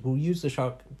certain scenes, we'll use the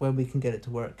shark when we can get it to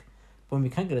work. When we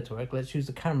can't get it to work, let's use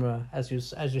the camera as you're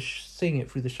seeing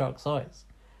it through the shark's eyes.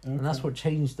 Okay. And that's what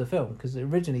changed the film, because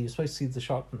originally you're supposed to see the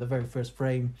shark from the very first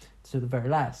frame to the very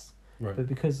last. Right. But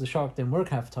because the shark didn't work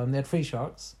half the time, they had 3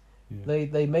 sharks. Yeah.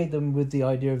 They made them with the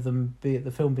idea of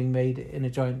the film being made in a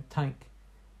giant tank,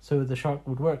 so the shark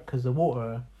would work, because the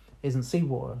water isn't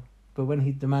seawater. But when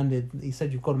he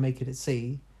said you've got to make it at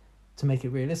sea to make it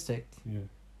realistic. Yeah.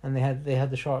 And they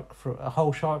had the shark for a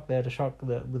whole shark. They had a shark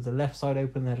with the left side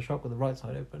open. They had a shark with the right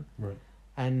side open. Right.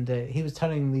 And he was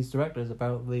telling these directors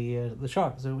about the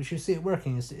shark. So we should see it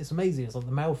working. It's amazing. It's like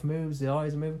the mouth moves, the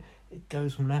eyes move. It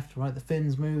goes from left to right. The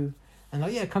fins move. And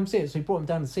like, yeah, come see it. So he brought him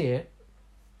down to see it.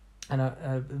 And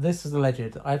this is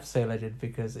alleged. I have to say alleged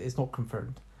because it's not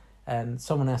confirmed. And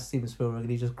someone asked Steven Spielberg, and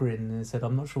he just grinned and said,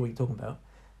 "I'm not sure what you're talking about."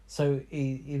 So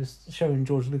he was showing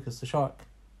George Lucas the shark.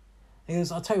 He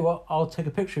goes, "I'll tell you what, I'll take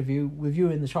a picture of you with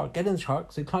you in the shark. Get in the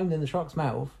shark." So he climbed in the shark's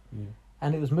mouth,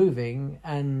 and it was moving,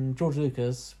 and George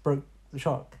Lucas broke the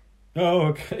shark. Oh,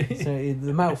 okay. So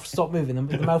the mouth stopped moving.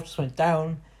 The mouth just went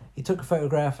down. He took a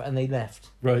photograph, and they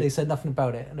left. Right. They said nothing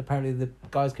about it. And apparently the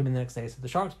guys came in the next day and said, "The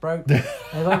shark's broke."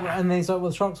 And they said, "Well,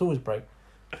 the shark's always broke."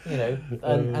 You know,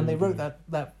 and they wrote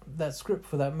that script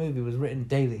for that movie was written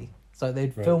daily. So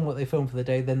they'd film what they filmed for the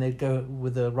day, then they'd go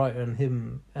with the writer and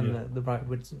him, and the writer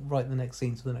would write the next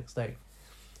scene for the next day.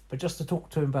 But just to talk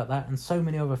to him about that and so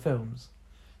many other films,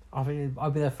 I think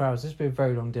I'll be there for hours. This will be a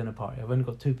very long dinner party. I've only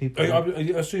got 2 people. I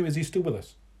assume, is he still with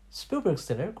us? Spielberg's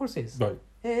still here, of course he is. Right.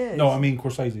 Yeah. No, I mean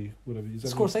Scorsese, whatever.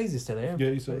 Scorsese's still here.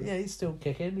 Yeah, he's still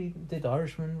kicking. He did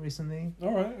Irishman recently.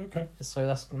 All right, okay. So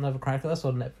that's another cracker. That's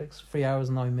on Netflix. 3 hours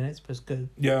and 9 minutes, but it's good.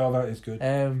 Yeah, that is good.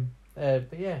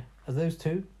 But yeah, are those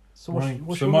 2? So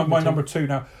what's my number 2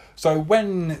 now. So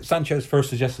when Sanchez first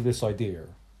suggested this idea,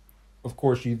 of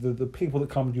course, the people that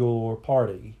come to your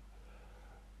party,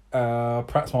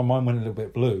 perhaps my mind went a little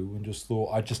bit blue and just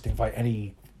thought I'd just invite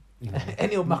any,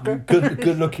 any old mucker,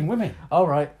 good looking women. All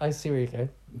right, I see where you go.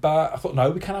 But I thought,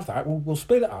 no, we can't have that. We'll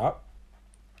split it up.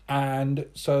 And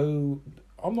so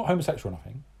I'm not homosexual or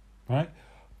nothing, right?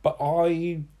 But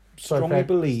I strongly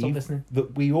believe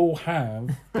that we all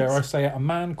have, dare I say it, a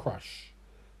man crush.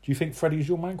 Do you think Freddie's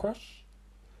your man crush?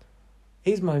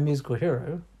 He's my musical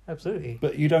hero, absolutely.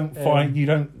 But you don't you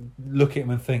don't look at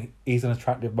him and think he's an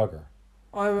attractive bugger.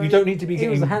 You don't need to be getting.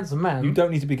 He was a handsome man. You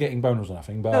don't need to be getting boners or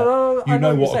nothing, but you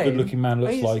know what a good-looking man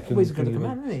looks like. He's a good-looking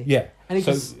man, isn't he? Yeah, and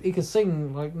he can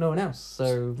sing like no one else.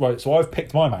 So right, so I've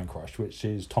picked my man crush, which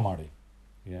is Tom Hardy.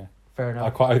 Yeah, fair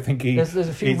enough. I think there's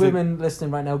a few women listening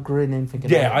right now grinning,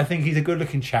 thinking. Yeah, I think he's a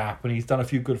good-looking chap, and he's done a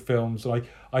few good films.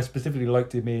 I specifically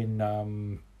liked him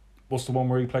in what's the one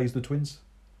where he plays the twins?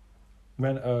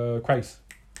 Craze.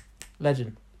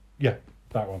 Legend. Yeah,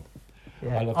 that one.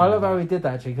 Yeah. I love how he did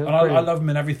that actually. And I love him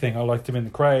in everything. I liked him in the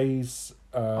Craze.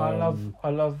 I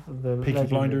love the Peaky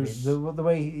Blinders. The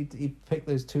way he picked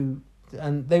those 2,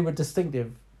 and they were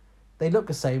distinctive. They look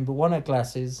the same, but one had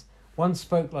glasses. One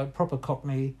spoke like proper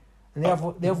Cockney, and the other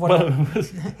one.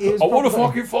 I want to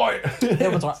fucking fight. The other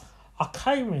one's like, I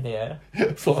came in here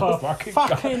for a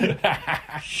fucking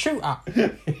shoot up.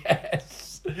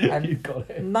 Yes, and you got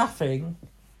it. Nothing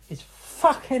is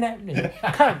fucking happening,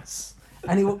 cunts.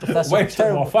 And he walked off. That's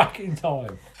wasting my fucking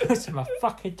time. Wasting my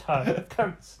fucking time,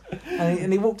 cunts.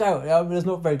 And he walked out. I mean, it was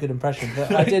not a very good impression,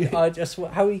 but I just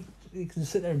how he can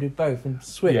sit there and do both and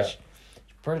switch. Yeah.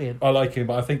 Brilliant. I like him,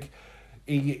 but I think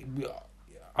he,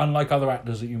 unlike other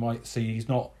actors that you might see,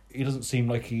 he doesn't seem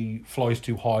like he flies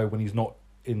too high when he's not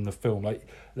in the film. Like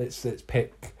let's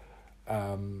pick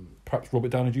perhaps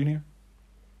Robert Downey Jr.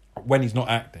 When he's not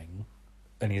acting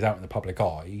and he's out in the public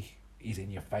eye, he's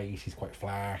in your face, he's quite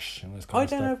flash and this kind of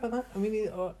stuff. I don't know about that. I mean,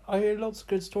 I hear lots of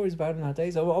good stories about him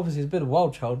nowadays. Obviously, he's a bit of a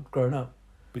wild child growing up.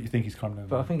 But you think he's kind of...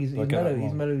 But I think he's mellow.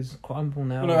 He's mellow. He's quite humble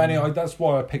now. Well, no, anyway, that's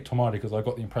why I picked Tom Hardy, because I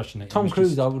got the impression that Tom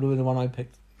Cruise, I would have been the one I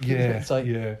picked. Yeah, it's like,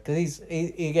 yeah. Because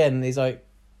he's like...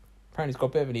 Apparently he's got a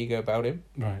bit of an ego about him.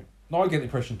 Right. No, I get the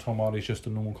impression Tom Hardy's just a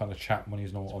normal kind of chap when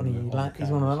he's not on the cameras. He's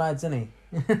one of the lads, isn't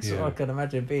he? That's what I can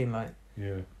imagine being like.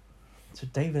 Yeah. So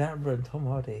David Attenborough and Tom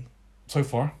Hardy. So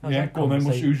far. Yeah, go on then,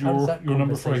 we'll choose your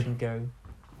number 3. Go?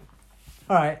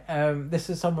 Alright, this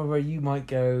is somewhere where you might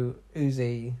go,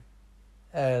 Uzi,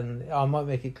 and I might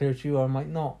make it clear to you, or I might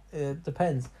not. It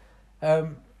depends.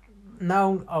 Now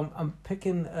I'm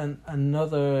picking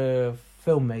another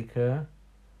filmmaker,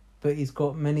 but he's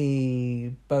got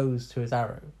many bows to his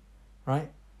arrow,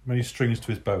 right? Many strings to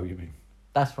his bow, you mean?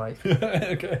 That's right.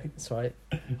 Okay. That's right.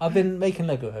 I've been making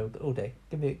Lego all day.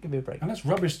 Give me a break. And that's a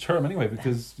rubbish term anyway,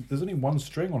 because there's only one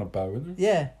string on a bow, isn't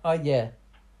there? Yeah.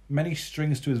 Many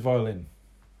strings to his violin.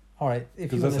 All right.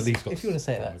 If you Because want that's at least got to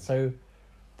say five. that, so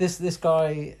this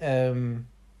guy,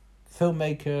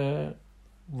 filmmaker,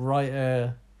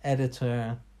 writer,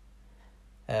 editor,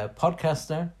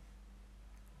 podcaster.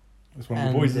 It's one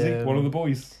of the boys, is he? One of the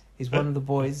boys. He's one of the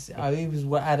boys. He was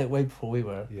at it way before we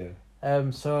were. Yeah.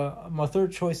 So my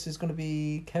third choice is going to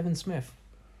be Kevin Smith.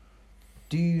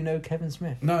 Do you know Kevin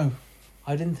Smith? No.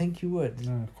 I didn't think you would.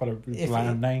 No, quite a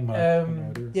bland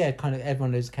name. Yeah, kind of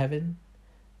everyone knows Kevin.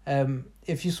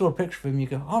 If you saw a picture of him, you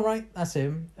go, all right, that's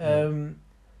him.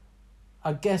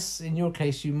 I guess in your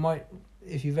case, you might,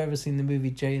 if you've ever seen the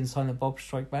movie Jay and Silent Bob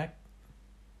Strike Back.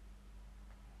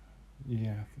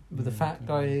 Yeah. With the fat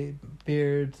guy,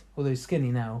 beard, although he's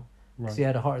skinny now. Because Right. he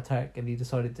had a heart attack and he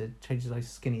decided to change his life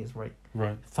skinny as right.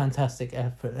 Right. Fantastic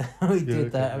effort. He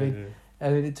did that. I mean,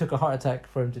 it took a heart attack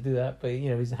for him to do that, but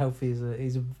he's healthy.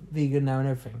 He's a vegan now and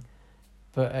everything.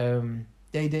 But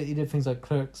he did things like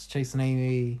Clerks, Chasing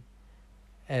Amy.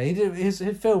 He did his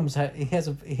films. He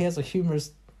has a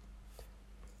humorous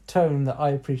tone that I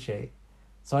appreciate.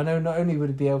 So I know not only would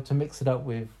he be able to mix it up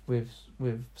with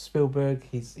Spielberg,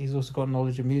 he's also got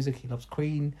knowledge of music. He loves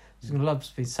Queen. He's gonna love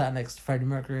being sat next to Freddie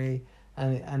Mercury,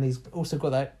 and he's also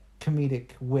got that comedic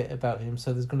wit about him.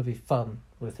 So there's gonna be fun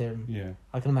with him. Yeah.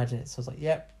 I can imagine it. So I was like,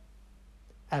 yep,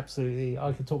 absolutely.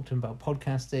 I could talk to him about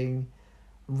podcasting.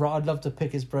 I'd love to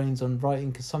pick his brains on writing,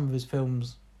 because some of his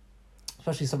films,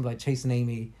 especially something like Chasing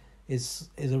Amy, is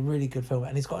a really good film,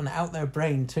 and he's got an out there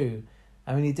brain too.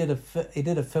 I mean, he did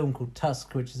a film called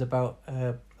Tusk, which is about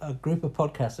a group of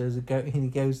podcasters he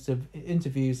goes to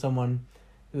interview someone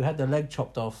who had their leg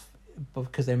chopped off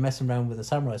because they're messing around with a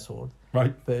samurai sword.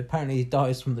 Right. But apparently he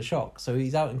dies from the shock. So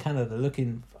he's out in Canada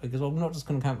looking. He goes, well, I'm not just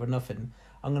going to camp for nothing.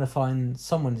 I'm going to find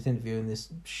someone to interview in this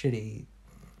shitty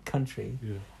country.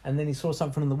 Yeah. And then he saw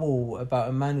something on the wall about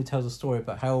a man who tells a story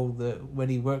about how when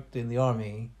he worked in the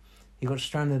army, he got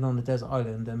stranded on a desert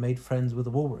island and made friends with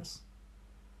a walrus.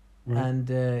 Right. And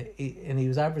he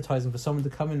was advertising for someone to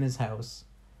come in his house,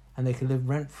 and they could live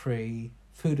rent free,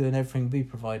 food and everything be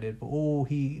provided. But all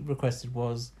he requested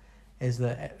is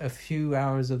that a few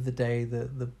hours of the day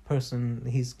the person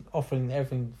he's offering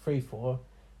everything free for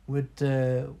would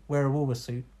wear a walrus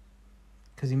suit,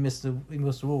 because he missed the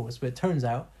walrus. But it turns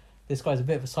out this guy's a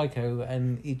bit of a psycho,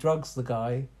 and he drugs the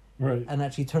guy. Right. And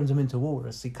actually turns him into a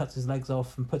walrus. He cuts his legs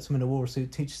off and puts him in a walrus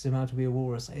suit, teaches him how to be a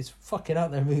walrus. It's fucking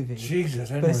out there movie. Jesus,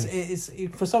 But it's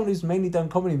for someone who's mainly done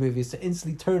comedy movies to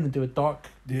instantly turn into a dark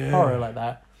yeah. horror like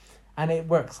that. And it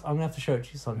works. I'm going to have to show it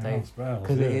to you someday.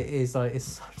 Because yeah. it is like,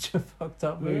 it's such a fucked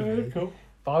up movie. Yeah, cool.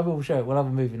 But I will show it. We'll have a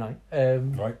movie night.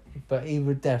 Right. But he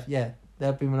would that'd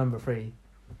be my number 3.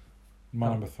 My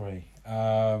number 3.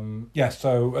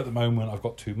 So at the moment I've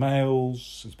got 2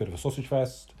 males. It's a bit of a sausage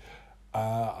fest.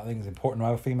 I think it's important to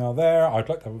have a female there. I'd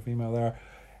like to have a female there.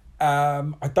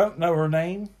 I don't know her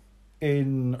name,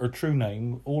 her true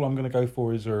name. All I'm going to go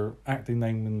for is her acting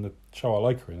name in the show I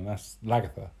like her in, and that's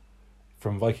Lagatha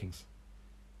from Vikings.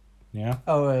 Yeah?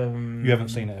 Oh, You haven't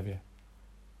seen it, have you?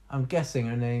 I'm guessing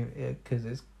her name, because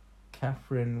it's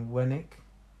Catherine Winnick.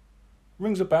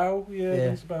 Rings a bell, yeah.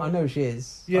 Rings a bell. I know she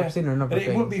is. Yeah. I've seen her a number of It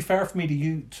things. wouldn't be fair for me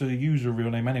to use her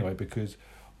real name anyway, because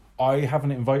I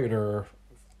haven't invited her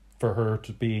for her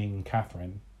to being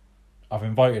Catherine. I've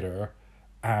invited her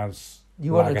as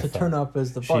You want her to Lagatha. turn up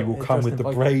as the She will come with the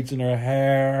braids in her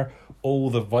hair, all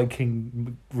the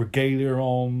Viking regalia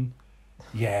on.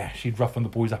 Yeah, she'd roughen the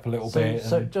boys up a little bit.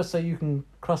 So and just so you can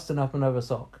crusting up another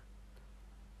sock.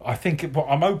 I think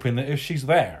I'm hoping that if she's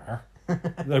there,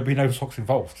 there'll be no socks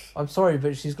involved. I'm sorry,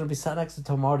 but she's going to be sat next to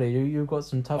Tom Hardy. You've got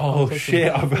some tough. Oh competition.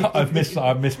 shit! I've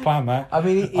misplanned that. I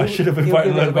mean, I should have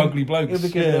invited a ugly blokes. He'll be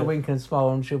giving her a wink and a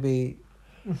smile, and she'll be,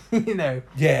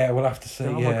 Yeah, we'll have to say.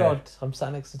 oh yeah. my god, I'm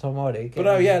sat next to Tom Hardy. But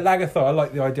Lagatha, I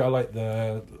like the idea. I like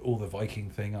all the Viking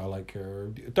thing. I like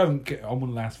her. I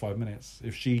wouldn't last 5 minutes.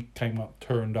 If she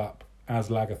turned up as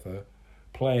Lagatha,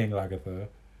 playing Lagatha,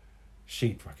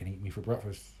 she'd fucking eat me for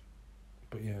breakfast.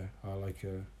 But yeah, I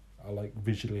like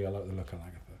visually. I like the look of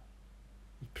Lagatha.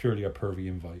 It's purely a pervy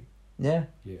invite. Yeah.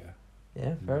 Yeah.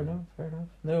 Yeah. Fair enough.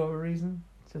 No other reason.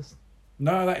 Just.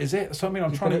 No, that is it. So I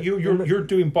mean, you're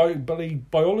doing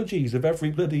biologies of every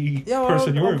bloody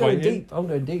person you're inviting. I'm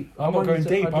going deep. I'm not going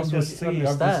deep. I'm just saying.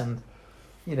 Understand.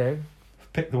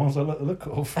 Pick the ones I like the look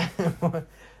of.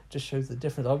 Just shows the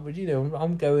difference.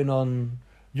 I'm going on.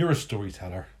 You're a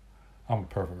storyteller. I'm a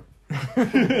pervert.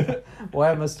 Well,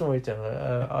 I'm a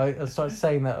storyteller. I start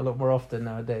saying that a lot more often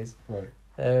nowadays. Right.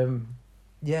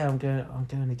 Yeah, I'm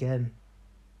going again.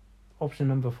 Option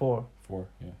number 4. 4,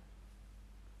 yeah.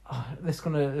 Oh, this is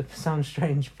gonna sound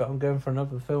strange, but I'm going for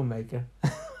another filmmaker.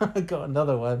 I got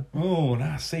another one. Oh,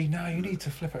 now see, now you need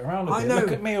to flip it around a I bit. know.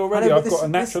 Look at me already. I know, I've but got a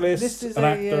this naturalist, is an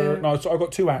actor. a, No, so I've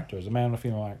got 2 actors, a male and a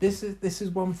female actor. This is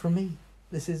one from me.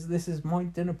 This is my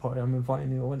dinner party. I'm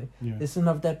inviting you on it. Yeah. This is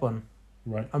another dead one.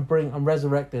 Right. I'm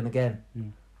resurrecting again. Yeah.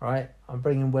 Right. I'm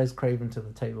bringing Wes Craven to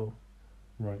the table.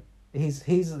 Right. He's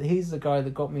the guy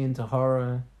that got me into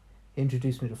horror,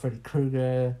 introduced me to Freddy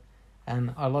Krueger,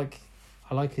 and I like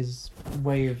his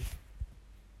way of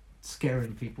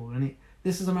scaring people. And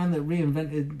this is a man that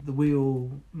reinvented the wheel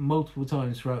multiple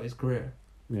times throughout his career.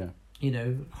 Yeah. You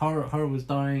know, horror was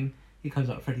dying. He comes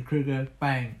out with Freddy Krueger,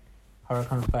 bang, horror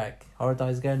comes back. Horror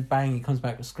dies again, bang, he comes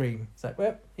back with Scream. It's like,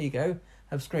 well, here you go,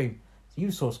 have Scream. So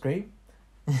you saw Scream,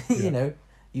 you know,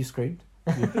 you screamed.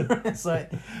 Yeah. It's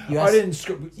like you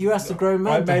asked a grown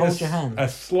man to hold your hand. A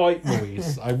slight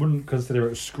noise. I wouldn't consider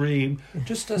it a scream.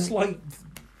 Just a slight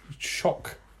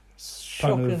shock.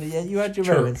 Shocking, yeah. You had your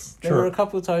chirp, moments. There were a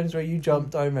couple of times where you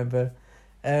jumped. I remember.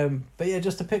 But yeah,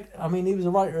 just to pick. I mean, he was a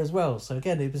writer as well. So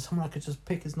again, it was someone I could just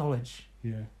pick his knowledge.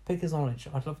 Yeah. Pick his knowledge.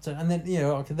 I'd love to, and then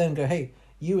I could then go, hey,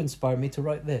 you inspired me to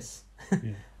write this.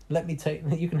 Yeah. Let me take.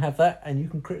 You can have that, and you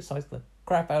can criticize the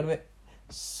crap out of it.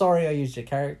 Sorry, I used your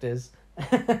characters.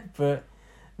 But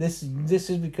this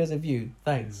is because of you.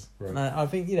 Thanks. Right. I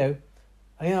think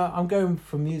I'm going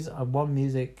for music. One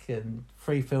music and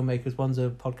 3 filmmakers. One's a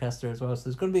podcaster as well. So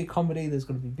there's going to be a comedy. There's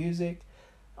going to be music.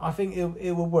 I think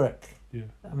it will work. Yeah.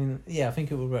 I mean, yeah, I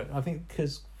think it will work. I think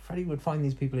because Freddie would find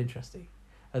these people interesting,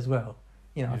 as well.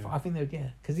 You know, Yeah. I think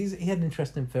they'd because he had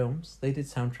interest in films. They did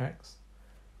soundtracks.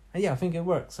 And yeah, I think it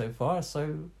worked so far.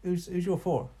 So who's your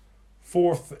 4?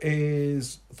 4th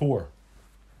is Thor.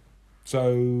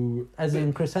 So As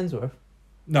in Chris Hemsworth.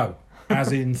 no,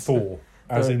 as in Thor,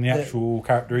 as in the actual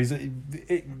character.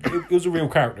 It was a real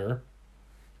character.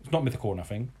 It's not mythical or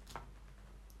nothing.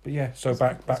 But yeah, so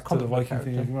back to the comic book Viking thing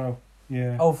as character. well.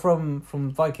 Yeah. Oh, from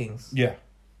Vikings. Yeah,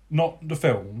 not the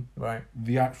film. Right.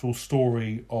 The actual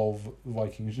story of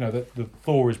Vikings. You know that the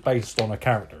Thor is based on a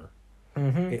character.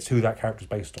 Mm-hmm. It's who that character is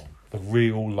based on. The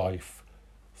real life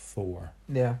Thor.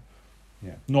 Yeah.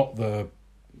 Yeah, not the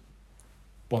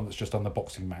one that's just done the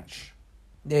boxing match.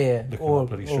 Yeah. Looking Or like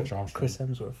bloody Stretch Armstrong. Chris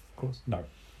Hemsworth, of course. No.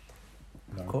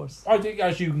 Of course. I do,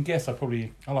 as you can guess, I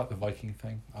like the Viking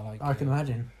thing. I can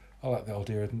imagine. I like the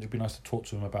idea, and it'd be nice to talk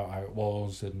to them about how it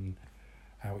was and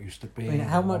how it used to be. I mean,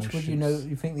 how and much long would you shoots. know?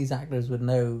 You think these actors would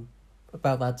know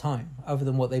about that time, other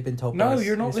than what they've been told? No, by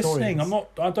you're not historians? listening.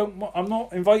 I'm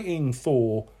not inviting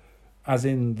Thor, as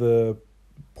in the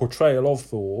portrayal of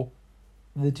Thor.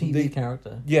 The TV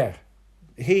character. Yeah,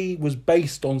 he was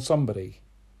based on somebody.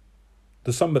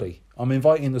 The somebody. I'm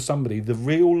inviting the somebody. The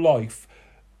real life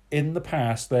in the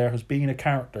past. There has been a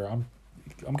character. I'm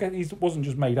getting. He wasn't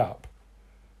just made up.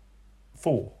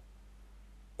 Thor.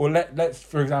 Or let's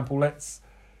for example,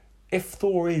 if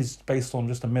Thor is based on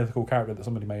just a mythical character that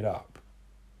somebody made up,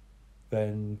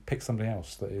 then pick somebody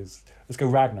else that is. Let's go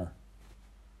Ragnar.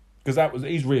 Because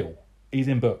he's real. He's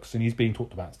in books and he's being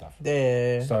talked about and stuff.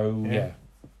 Yeah. So yeah,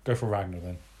 go for Ragnar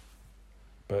then.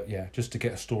 But yeah, just to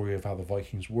get a story of how the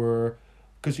Vikings were,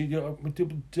 because did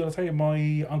I tell you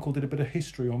my uncle did a bit of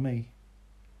history on me?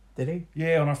 Did he?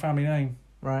 Yeah, on our family name.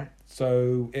 Right.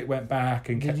 So it went back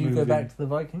and kept Did you moving. go back to the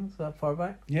Vikings that far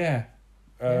back? Yeah.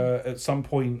 At some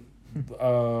point,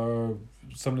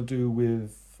 something to do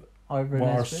with Ivor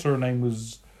our Nesbitt? surname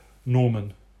was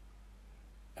Norman,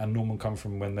 and Norman come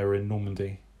from when they were in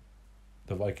Normandy.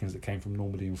 The Vikings that came from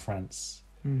Normandy in France.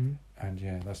 Mm-hmm. And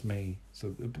yeah, that's me.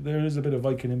 So there is a bit of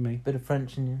Viking in me. Bit of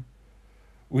French in you.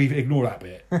 We've ignored that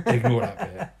bit. Ignore that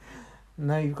bit.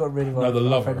 No, you've got rid of No, the our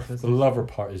lover. French business. The lover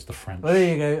part is the French. Well,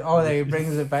 there you go. Oh, there he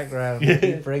brings it back round. Yeah.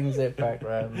 He brings it back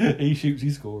round. He shoots,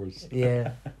 he scores.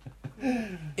 Yeah.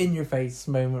 In your face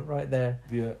moment right there.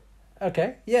 Yeah.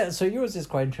 Okay. Yeah, so yours is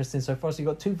quite interesting so far. So you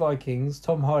got 2 Vikings,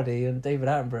 Tom Hardy and David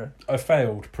Attenborough. I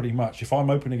failed pretty much. If I'm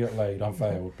hoping to get laid, I'm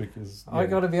failed because. Yeah. I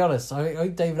got to be honest. I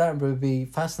think David Attenborough would be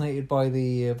fascinated by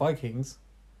the Vikings.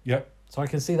 Yep. So I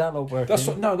can see that lot working.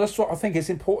 That's what I think. It's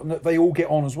important that they all get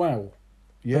on as well.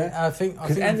 Yeah. But I think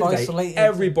Because at the end of the day, isolated.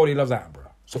 everybody loves Attenborough.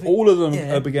 So I think- all of them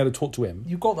yeah. are beginning to talk to him.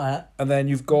 You got that. And then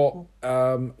you've got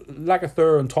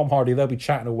Lagertha and Tom Hardy. They'll be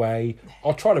chatting away.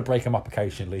 I'll try to break them up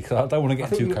occasionally because I don't want to I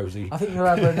get think too cozy. I think you'll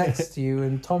have her next to you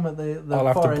and Tom at the I'll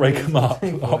have far to end break of them the up.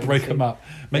 table, I'll break see. them up.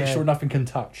 Make Yeah. sure nothing can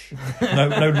touch.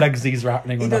 No legsies are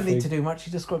happening or You don't nothing. need to do much.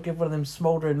 You just got to give one of them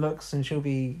smouldering looks, and she'll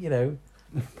be,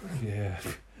 Yeah.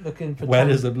 looking for Wet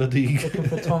Tom, as a bloody. looking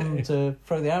for Tom to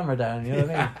throw the hammer down. You know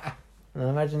what I mean? And I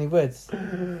imagine he would.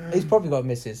 He's probably got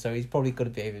misses, so he's probably got to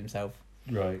behave himself.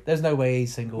 Right. There's no way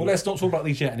he's single. Well, let's not talk about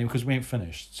these yet anyway, because we ain't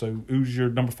finished. So, who's your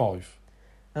number 5?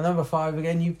 And number 5,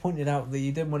 again, you pointed out that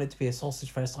you didn't want it to be a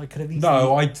sausage fest. I could have easily...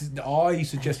 No, I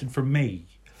suggested for me.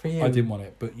 For you. I didn't want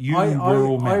it, but you were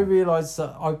all men. I realised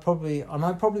that I probably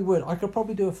would. I could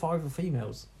probably do a 5 of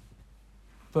females.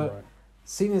 But Right.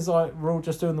 seeing as we're all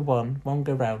just doing the one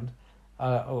go round,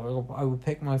 I would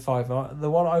pick my 5. The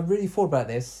one I really thought about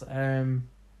this,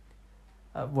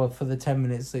 well, for the 10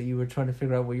 minutes that you were trying to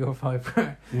figure out what your 5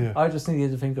 were, Yeah. I just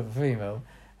needed to think of a female.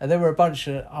 And there were a bunch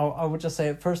I would just say,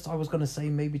 at first I was going to say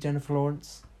maybe Jennifer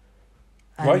Lawrence.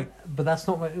 Right. But that's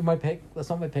not my pick. That's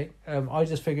not my pick. I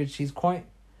just figured she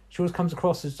always comes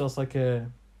across as just like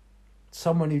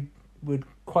someone who would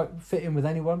quite fit in with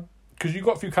anyone. Because you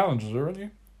got a few calendars, haven't you?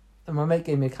 And my mate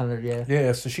gave me a calendar, yeah.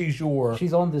 Yeah, so she's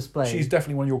on display. She's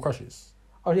definitely one of your crushes.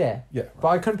 Oh, yeah. Yeah. But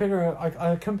I couldn't pick her.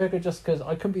 I couldn't pick her just because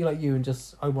I couldn't be like you and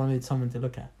just I wanted someone to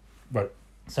look at. Right.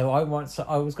 So I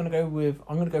was gonna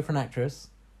go for an actress,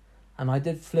 and I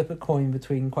did flip a coin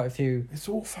between quite a few. It's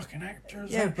all fucking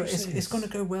actors. Yeah, actresses. but it's gonna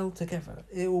go well together.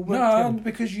 It will work. No, together.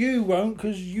 because you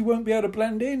won't be able to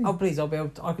blend in. Oh please, I'll be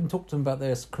able. I can talk to them about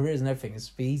their careers and everything. It's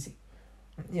be easy.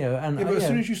 You know, and Yeah, but as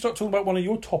soon as you start talking about one of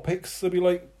your topics, they'll be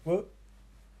like, "What?"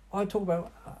 I talk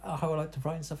about how I like to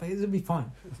write and stuff. It'll be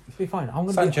fine. It'll be fine. I'm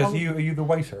gonna Sanchez, are you the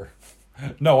waiter?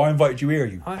 No, I invited you here,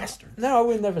 you bastard. No, I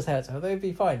would never say it to her. They'd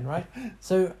be fine, right?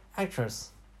 So,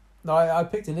 actress. I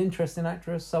picked an interesting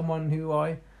actress, someone who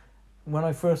when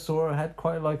I first saw her, had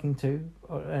quite a liking to,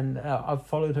 and I've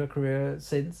followed her career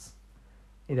since,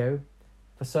 you know.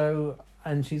 So,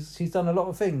 and she's done a lot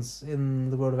of things in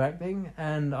the world of acting,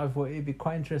 and I thought it'd be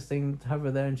quite interesting to have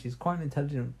her there, and she's quite an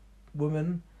intelligent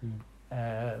woman.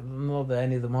 Not that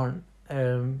any of them aren't.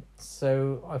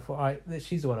 So I thought that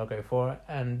she's the one I'll go for,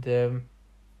 and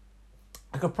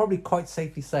I could probably quite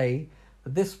safely say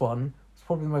that this one was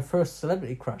probably my first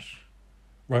celebrity crush.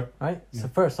 Right. Right. Yeah. So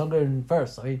first, I'm going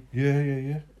first. I mean,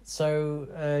 Yeah.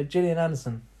 so Gillian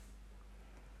Anderson.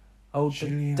 Old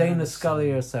Gillian Dana Anderson.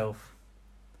 Scully herself.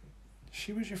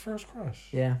 She was your first crush.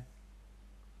 Yeah.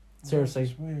 Seriously.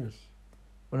 That's weird.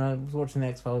 When I was watching the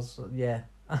X-Files, yeah,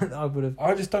 I would have.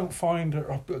 I just don't find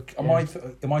her.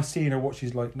 Am I seeing her what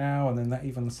she's like now? And then that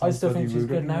even I still think she's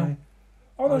good now.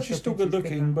 Oh no, I she's still still think good she's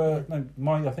good looking, now, but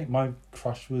no, I think my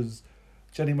crush was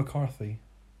Jenny McCarthy.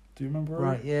 Do you remember her?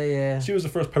 Right. Yeah. She was the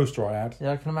first poster I had.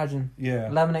 Yeah, I can imagine. Yeah.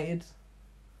 Laminated.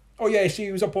 Oh yeah,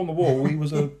 she was up on the wall. He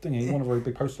was a thingy, one of a very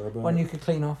big poster. But One you could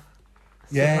clean off.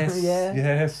 yes, Yeah.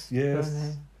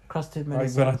 yes. Crusted many When I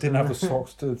socks. didn't have the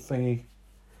socks to thingy.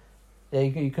 Yeah,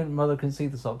 you couldn't. Mother couldn't see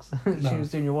the socks. She No.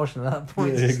 was doing your washing at that Yeah,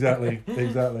 point.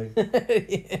 exactly.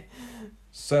 Yeah.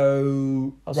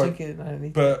 So, I was right,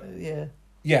 thinking, but- yeah.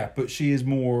 yeah, but she is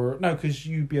more because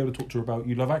you'd be able to talk to her about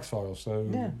you love X Files. So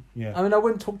yeah. I mean, I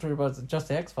wouldn't talk to her about just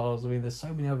the X Files. I mean, there's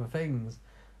so many other things.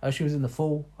 She was in The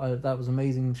Fall. That was an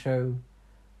amazing show.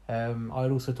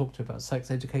 I'd also talk to her about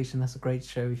Sex Education. That's a great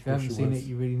show. If you Yes, haven't she seen was. it,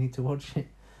 you really need to watch it.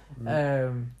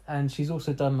 And she's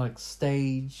also done like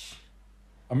stage.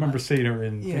 I remember seeing her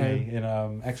in you thingy,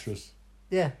 in extras.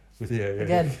 Yeah. With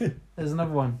Again, there's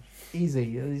another one.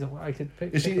 Easy. I could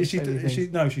pick. Is she? pick up Is she? so many Is she?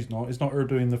 things. No, she's not. It's not her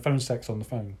doing the phone sex on the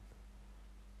phone.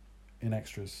 In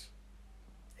extras.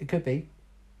 It could be.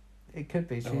 It could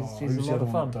be. She's who's a the lot other of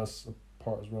one fun. that does a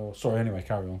part as well? Sorry. Anyway,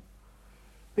 carry on.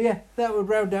 But yeah, that would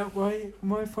round out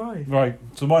my 5. Right.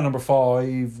 So my number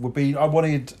 5 would be I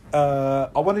wanted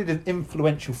an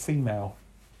influential female,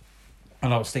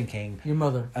 and I was thinking, Your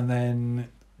mother. and then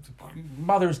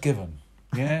mother's given.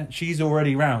 Yeah, she's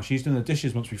already round. She's doing the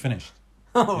dishes once we finished.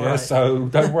 Oh, Yeah, right. so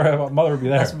don't worry about mother will be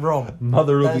there. That's wrong.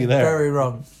 Mother will That's be there. very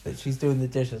wrong that she's doing the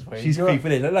dishes for you. She's You're-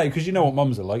 creeping in. No, because you know what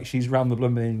mums are like. She's round the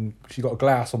blooming. She got a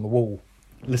glass on the wall,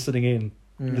 listening in,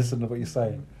 listening to what you're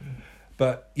saying.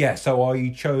 But yeah, so I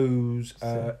chose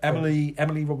Emily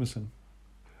Robinson.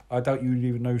 I doubt you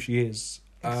even know who she is.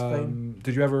 Explain.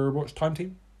 Did you ever watch Time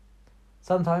Team?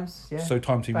 Sometimes, yeah. So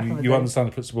Time Team, Back in the you day. understand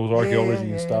the principles of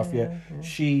archaeology and stuff. Yeah. yeah.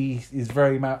 She is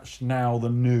very much now the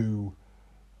new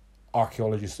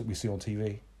archaeologist that we see on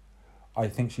TV. I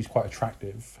think she's quite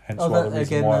attractive, hence Oh, why that- the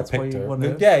reason again, why I that's why picked you her.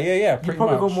 wanna- Yeah, You pretty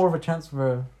probably much. got more of a chance for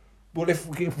her. Well, if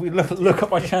we look at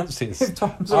my chances, If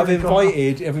Tom's I've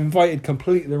already gone. invited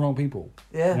completely the wrong people,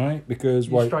 Yeah. right? Because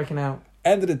You're right, striking out.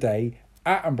 end of the day,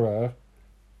 Attenborough,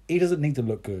 he doesn't need to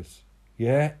look good.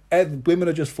 Yeah, women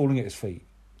are just falling at his feet.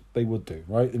 They would do,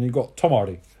 right? And you've got Tom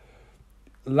Hardy.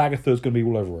 Lagatha's going to be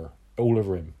all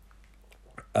over him.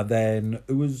 And then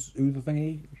who was the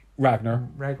thingy?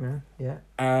 Ragnar Yeah.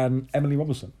 and Emily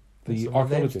Robinson, the So those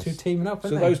archaeologist. two teaming up, So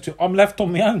aren't those two, I'm left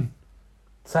on my own.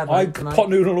 Sad I night tonight. pot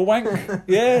noodle and wank.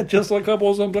 Yeah, just like I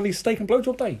was on bloody steak and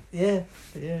blowjob day. Yeah.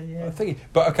 I think.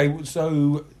 But okay,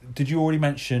 so did you already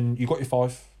mention you got your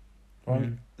 5?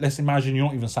 Right. Let's imagine you're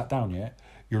not even sat down yet.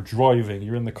 You're driving.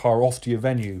 You're in the car off to your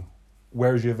venue.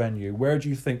 Where's your venue? Where do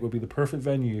you think would be the perfect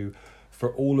venue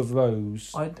for all of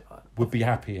those would be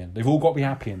happy in? They've all got to be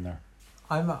happy in there.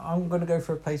 I'm going to go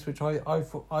for a place which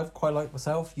I've quite liked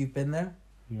myself. You've been there.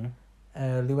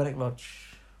 Yeah. Llewellyn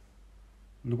Lodge.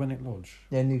 Llewellyn Lodge.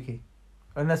 Yeah, Newquay.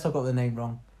 Unless I got the name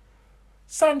wrong.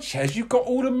 Sanchez, you've got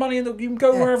all the money and you can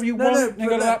go wherever you want. You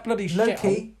go to that bloody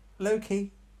shit. Low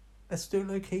key. Let's do it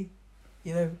low key.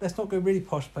 You know, let's not go really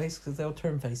posh place because they'll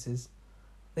turn faces.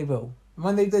 They will.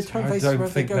 When they turn faces I don't wherever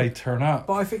think they go. they turn up.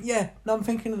 But I think, I'm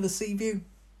thinking of the sea view.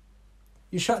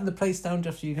 You're shutting the place down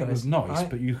just for you guys. It was nice, right?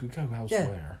 but you could go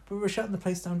elsewhere. But we're shutting the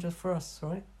place down just for us,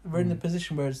 right? We're in the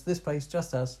position where it's this place,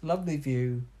 just us, lovely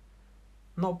view,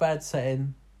 not bad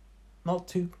setting, not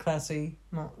too classy,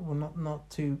 not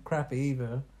too crappy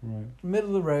either. Right.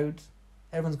 Middle of the road,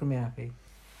 everyone's gonna be happy.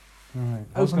 Right.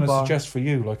 I was going to suggest for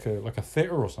you like a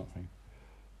theatre or something,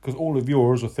 because all of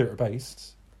yours are theatre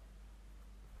based.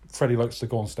 Freddie likes to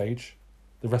go on stage.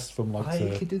 The rest of them like to.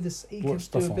 He could do this. He watch could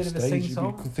stuff do a bit on of a stage. sing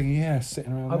song.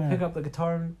 Sitting around I'll there. pick up the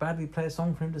guitar and badly play a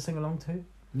song for him to sing along to.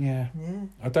 Yeah. Yeah.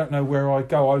 I don't know where I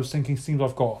go. I was thinking, seems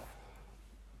I've got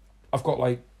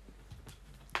like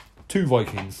 2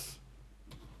 Vikings.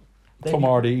 Tom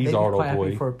Hardy, he's our old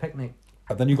boy. For a picnic.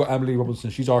 And then you got Emily Robinson,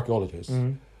 she's archaeologist.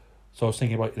 Mm-hmm. So I was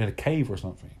thinking about in a cave or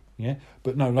something. Yeah,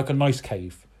 but no, like a nice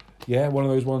cave. Yeah, one of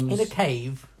those ones. In a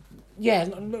cave. Yeah,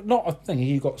 not a thing.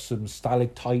 You got some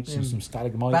stalactites and some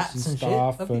stalagmites Bats and and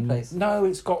stuff. shit. Lovely place. No,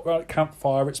 it's got like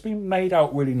campfire. It's been made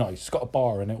out really nice. It's got a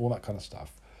bar in it, all that kind of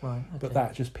stuff. Right. Okay. But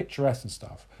that just picturesque and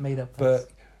stuff. Made up. Place.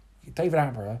 But David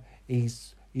Attenborough,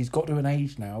 he's got to an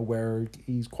age now where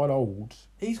he's quite old.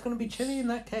 He's going to be chilly in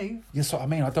that cave. Yes, what I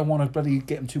mean. I don't want to bloody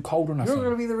get him too cold or nothing. You're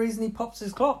going to be the reason he pops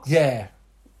his clocks. Yeah,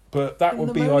 but that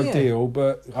would be pneumonia. ideal.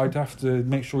 But I'd have to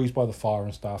make sure he's by the fire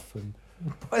and stuff and.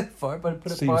 By the fire, but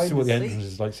put it See by what the entrance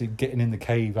is like. See, getting in the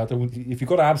cave. I don't. If you've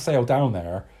got to abseil down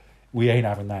there, we ain't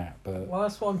having that. But well,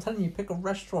 that's what I'm telling you. Pick a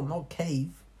restaurant, not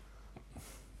cave.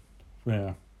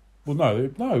 Yeah. Well,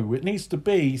 no. It needs to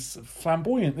be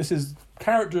flamboyant. This is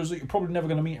characters that you're probably never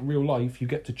going to meet in real life. You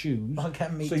get to choose. I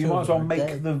can't meet. So you might as well make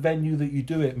dead. the venue that you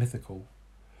do it mythical.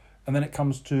 And then it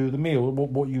comes to the meal.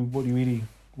 What you eating?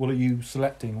 What are you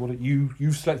selecting? What are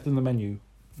you selecting the menu?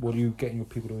 What are you getting your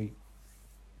people to eat?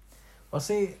 Well,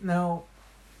 see, now,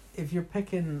 if you're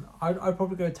picking... I'd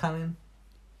probably go Italian.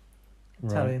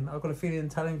 Italian. Right. I've got a feeling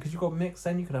Italian, because you've got mixed,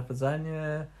 then you could have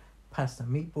lasagna, pasta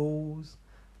meatballs,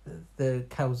 the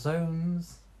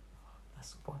calzones.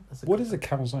 What is a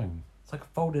calzone? It's like a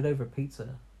folded over pizza,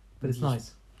 but it's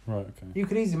nice. Right, okay. You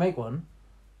could easily make one.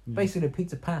 Basically a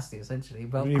pizza pasty, essentially.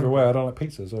 But either way, I don't like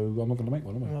pizza, so I'm not going to make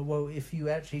one, am I? Well, if you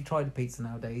actually tried a pizza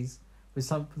nowadays...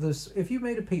 if you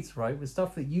made a pizza right with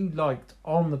stuff that you liked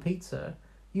on the pizza,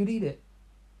 you'd eat it.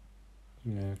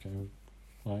 Yeah, okay,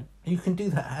 right. You can do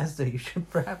that, Asda. You should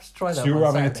perhaps try that. So you're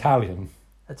having Italian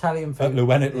food at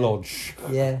Llewellyn Lodge.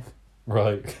 Yeah.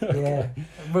 Right. Yeah.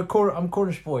 I'm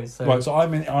Cornish boys, so right. So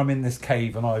I'm in this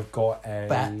cave and I've got a.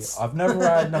 Bats. I've never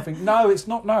had nothing. No, it's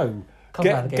not. No.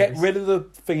 Get rid of the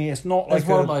thingy. It's not like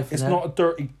wildlife. It's not a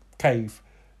dirty cave.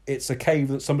 It's a cave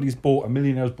that somebody's bought. A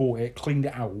millionaire's bought it, cleaned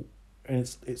it out. And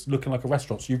it's looking like a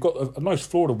restaurant. So you've got a nice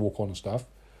floor to walk on and stuff.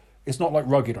 It's not like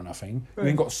rugged or nothing. Right. You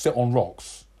ain't got to sit on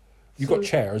rocks. You've got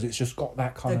chairs. It's just got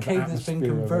that kind of atmosphere. A cave that's been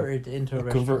converted into a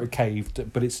converted cave,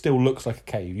 but it still looks like a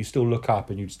cave. You still look up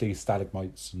and you'd see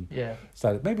stalagmites and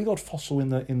maybe the odd fossil in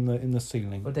the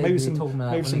ceiling. Well, maybe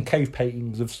some cave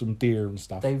paintings of some deer and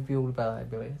stuff. Dave would be all about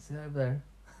that, Billy. See that over there?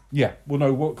 Yeah. Well,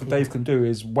 no. What Dave can do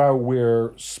is while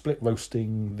we're split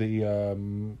roasting the,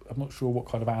 I'm not sure what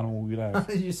kind of animal you'd have.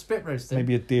 You split roasting?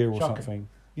 Maybe a deer or something.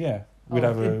 Yeah. We'd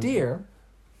have a deer.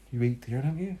 You eat deer,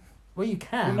 don't you? Well, you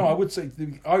can. Well, no, I would say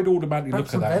I'd automatically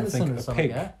perhaps look at that and think a pig.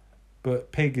 Yeah?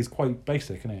 But pig is quite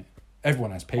basic, isn't it?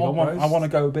 Everyone has pig. I want to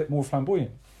go a bit more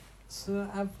flamboyant. So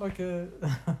have like a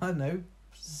I don't know.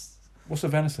 What's a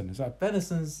venison? Is that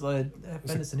venison's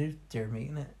venison is deer meat,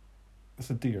 isn't it? It's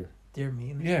a deer. Deer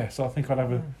meat. Isn't it? Yeah, so I think I'd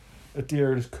have a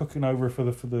deer just cooking over for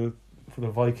the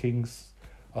Vikings.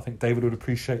 I think David would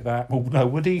appreciate that. Well, no,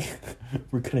 would he?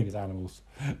 We're killing his animals,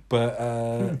 but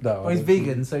no. Well, he's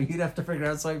vegan, so you'd have to figure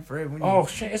out something for him. Oh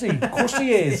shit, is he? Of course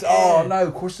he is. Oh no,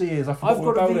 of course he is. I've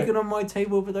got a vegan on my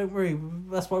table, but don't worry.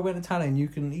 That's why I went Italian. He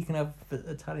can have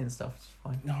Italian stuff. It's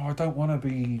fine. No, I don't want to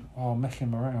be messing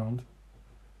him around.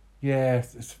 Yeah,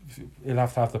 he'll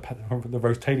have to have the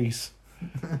roast tatties.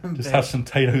 Just have some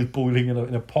potatoes boiling in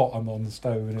a pot on the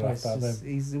stove, and he'll have Christ, to have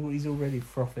them. he's already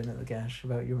frothing at the gash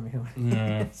about your meal.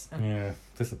 Yeah, yeah.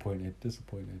 Disappointed.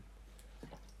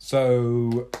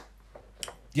 So,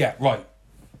 yeah, right.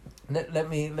 Let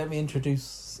me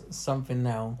introduce something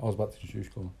now. I was about to introduce.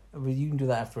 Go on. Well, you can do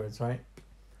that afterwards, right?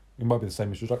 It might be the same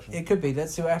introduction. It could be.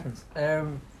 Let's see what happens.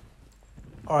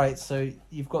 All right. So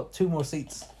you've got 2 more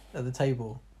seats at the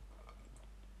table.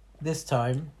 This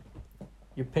time,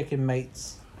 you're picking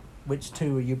mates. Which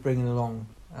 2 are you bringing along,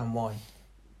 and why?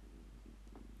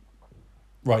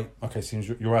 Right. Okay. So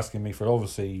you're asking me for,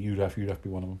 obviously you'd have to be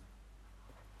one of them.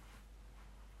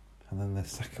 And then the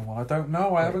second one, I don't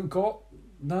know. I haven't got.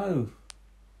 No.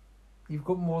 You've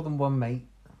got more than one mate.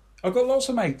 I've got lots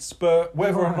of mates, but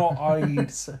whether or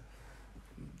not So,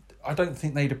 I don't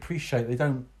think they'd appreciate. They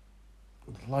don't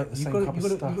like the same type of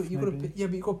stuff. but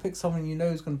you've got to pick someone you know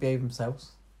is going to behave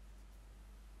themselves.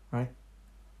 Right?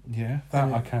 Yeah, that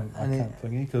And I can't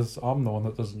thingy, because I'm the one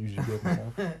that doesn't usually behave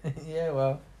myself. Yeah,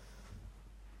 well,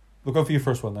 We'll go for your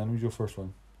first one then. Who's your first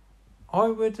one? I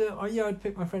would. I'd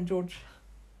pick my friend George.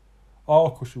 Oh,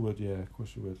 of course you would. Yeah, of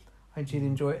course you would. I think she'd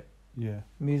enjoy it. Yeah.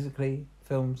 Musically,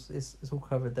 films, it's all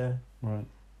covered there. Right.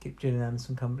 Keep Gillian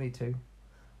Anderson company too.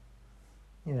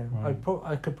 You know, Right.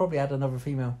 I could probably add another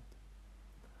female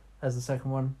as the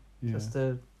second one, Yeah. just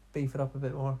to beef it up a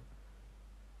bit more.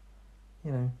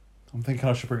 You know. I'm thinking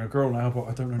I should bring a girl now, but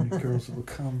I don't know any girls that will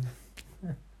come.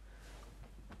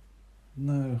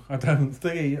 No, I don't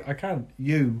think I can't.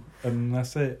 You, and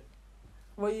that's it.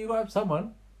 Well, you got to have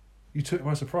someone. You took me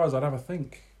by surprise. I'd have a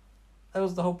think. That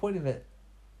was the whole point of it.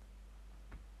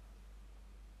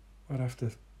 I'd have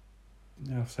to.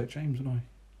 Yeah, I'll say James, wouldn't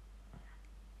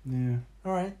I? Yeah.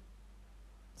 All right.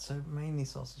 So mainly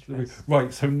sausage face.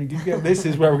 Right. So you get. This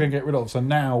is where we're going to get rid of. So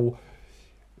now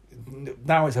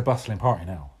it's a bustling party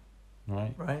now,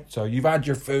 right? Right. So you've had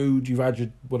your food, you've had your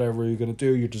whatever you're going to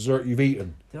do, your dessert, you've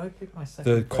eaten. Did I pick my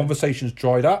second? The friend? conversation's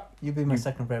dried up. You be my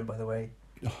second friend, by the way.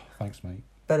 Oh, thanks, mate.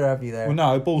 Better have you there. Well,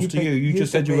 no, balls to you. You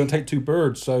just said you were going to take 2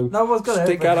 birds, so No, I was gonna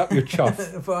stick that up your chuff.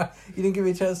 But you didn't give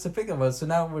me a chance to pick them one, so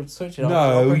now we're switching.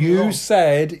 No, you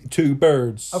said 2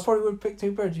 birds. I probably would pick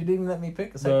 2 birds. You didn't let me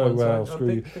pick a second No, one. well, so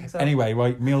screw you. pick some. Anyway,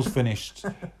 right, meal's finished.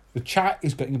 The chat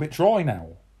is getting a bit dry now,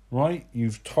 right?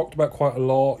 You've talked about quite a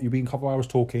lot. You've been a couple of hours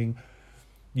talking.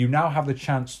 You now have the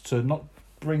chance to not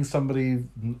bring somebody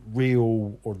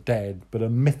real or dead, but a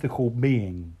mythical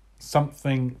being.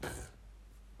 Something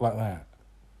like that.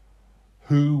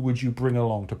 Who would you bring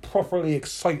along to properly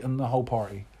excite the whole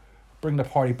party? Bring the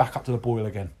party back up to the boil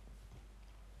again.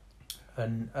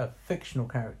 A fictional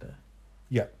character.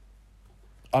 Yeah.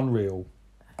 Unreal.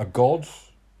 A god.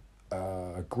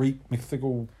 A Greek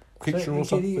mythical creature or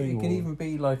something. It could even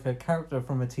be like a character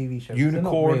from a TV show.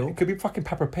 Unicorn. It could be fucking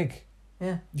Peppa Pig.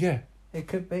 Yeah. Yeah. It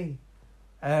could be.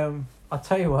 I'll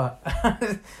tell you what.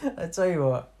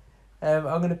 I'm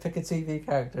going to pick a TV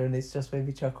character, and it's just made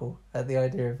me chuckle at the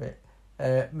idea of it.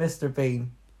 Mr.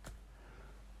 Bean.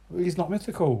 He's not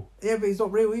mythical. Yeah, but he's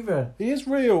not real either. He is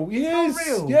real. He is. Not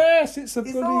real. Yes, it's a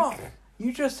He's bloody... not.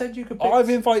 You just said you could pick... I've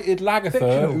invited Lagatha,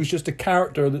 fictional. who's just a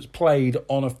character that's played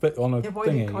on a Yeah, but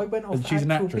thingy. I went off and she's an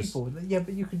actual actress. people. Yeah,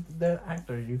 but you could... The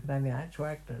actors. You could name the actual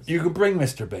actors. You can bring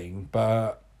Mr. Bean,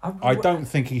 but I don't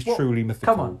think he's What? truly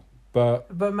mythical. Come on. But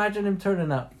imagine him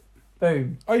turning up.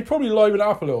 Boom. I'd probably liven it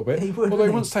up a little bit. He would, Although he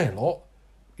wouldn't wouldn't say a lot.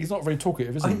 He's not very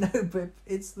talkative, is he? I know, but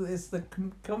it's the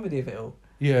comedy of it all.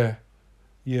 Yeah.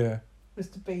 Yeah.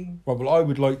 Mr. Bean. Right, well, I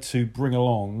would like to bring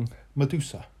along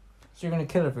Medusa. So you're going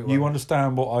to kill everyone. You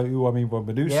understand who I mean by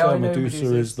Medusa? Yeah, I know Medusa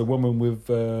Medusa is the woman with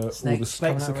all the Snakes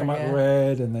snakes that come coming out out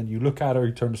red, and then you look at her,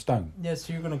 you turn to stone. Yeah,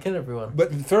 so you're going to kill everyone.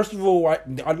 But first of all,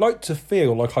 I'd like to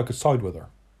feel like I could side with her.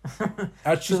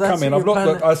 As she's that's come in, what I've you're not.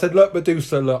 planning- I said, look,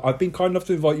 Medusa, look, I've been kind enough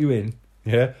to invite you in.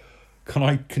 Yeah,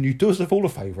 can you do us all a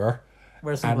favour?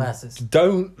 Wear some And glasses.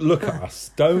 don't look at us.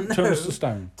 Don't turn No. us to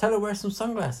stone. Tell her wear some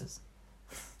sunglasses.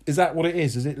 Is that what it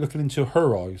is? Is it looking into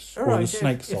her eyes or the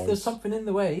snake's if eyes? there's something in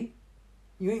the way,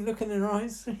 you ain't looking in her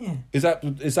eyes. Yeah. Is that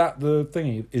the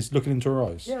thingy? Is looking into her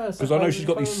eyes? Yeah, Because I know she's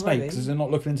got these if I was snakes. Is it not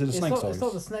looking into the snake's eyes? It's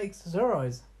not the snakes, it's her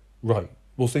eyes. Right.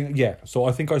 Well, yeah. So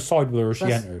I think I side with her as she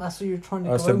entered. That's what you're trying to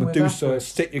I go said, home with Medusa, afterwards.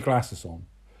 stick your glasses on.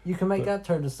 You can make But- that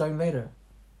turn to stone later.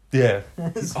 Yeah.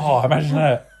 Oh, imagine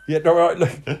that. Yeah, no, right,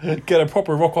 look, get a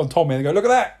proper rock on Tommy and go, look at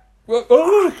that. Look,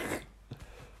 oh.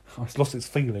 It's lost its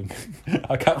feeling.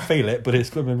 I can't feel it, but it's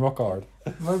blooming rock hard.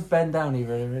 Won't bend down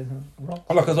either. Rock.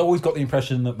 Look, I've always got the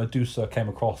impression that Medusa came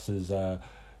across as a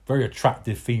very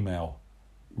attractive female.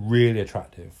 Really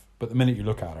attractive. But the minute you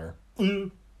look at her...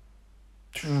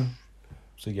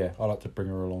 So yeah, I like to bring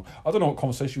her along. I don't know what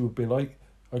conversation would be like.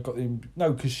 I got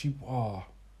no, because she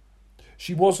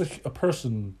was a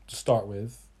person to start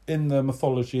with in the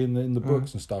mythology in the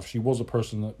books and stuff. She was a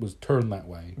person that was turned that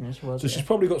way. Yeah, she was, so she's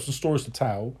probably got some stories to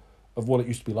tell of what it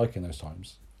used to be like in those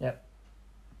times. Yep.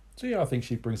 So yeah, I think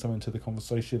she'd bring something to the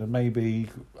conversation, and maybe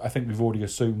I think we've already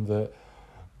assumed that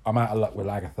I'm out of luck with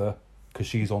Agatha because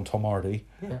she's on Tom Hardy,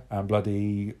 and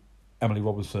bloody Emily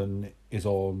Robinson is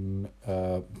on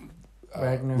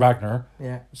Ragnar.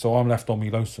 Yeah. So I'm left on me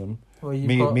lonesome. Well,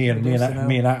 me and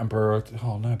Attenborough.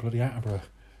 Oh no, bloody Attenborough.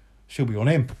 She'll be on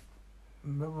him.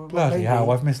 Bloody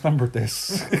hell, I've misnumbered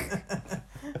this.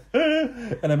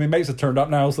 And then my mates have turned up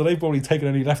now, so they've probably taken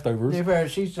any leftovers. Yeah,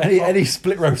 she's just any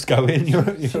split roast going.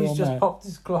 She's just that. popped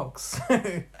his clocks.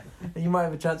 You might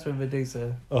have a chance with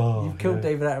Medusa. Oh, You've killed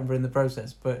David Attenborough in the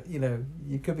process, but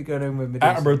you could be going home with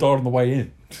Medusa. Attenborough died on the way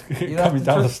in, coming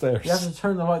down the stairs. You have to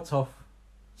turn the lights off,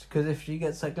 because if she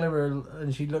gets that glimmer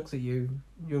and she looks at you,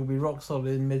 you'll be rock solid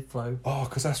in mid-flow. Oh,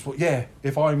 because that's what. Yeah,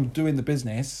 if I'm doing the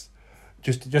business,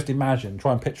 just imagine,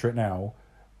 try and picture it now.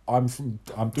 I'm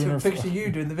doing her. Picture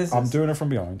you doing the business. I'm doing her from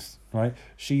behind, right?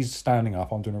 She's standing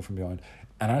up. I'm doing her from behind,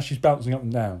 and as she's bouncing up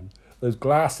and down, those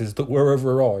glasses that were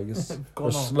over her eyes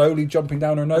are slowly jumping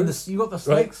down her nose. You got the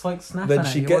snakes like snapping. Then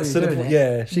she gets to the point.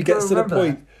 Yeah, she gets to the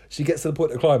point. She gets to the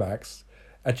point of the climax,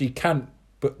 and she can't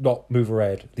but not move her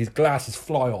head. These glasses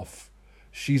fly off.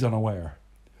 She's unaware.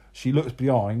 She looks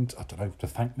behind. I don't know, to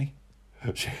thank me.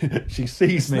 She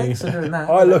sees me. Snakes are doing that.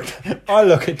 I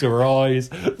look into her eyes.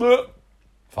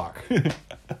 Fuck.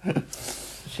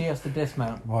 She has to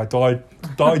dismount. I died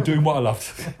doing what I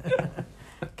loved.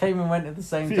 Came and went at the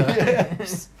same time.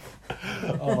 Yes.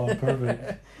 Oh,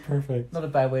 perfect. Not a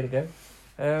bad way to go.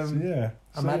 I'm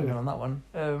adamant on that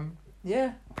one.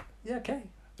 Yeah, okay.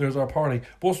 There's our party.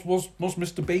 What's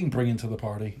Mr. Bean bringing to the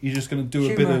party? He's just going to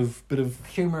do Humour. a bit of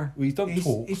humour. Well, he's done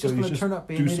talk. He's just going to turn up,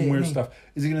 being do some weird idiot, stuff.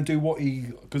 Is he going to do what he?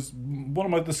 Because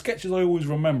one of the sketches I always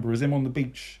remember is him on the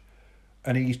beach,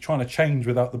 and he's trying to change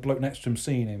without the bloke next to him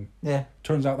seeing him. Yeah.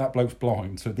 Turns out that bloke's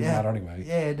blind, so it didn't matter anyway.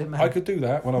 Yeah, it didn't matter. I could do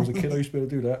that when I was a kid. I used to be able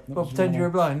to do that. Well, pretend you were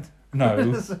blind.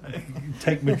 No,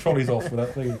 take my trolleys off with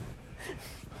that thing.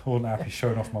 I wasn't happy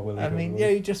showing off my willy. I mean,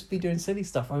 you'd just be doing silly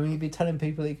stuff. I mean, you'd be telling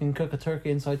people that you can cook a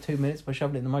turkey inside 2 minutes by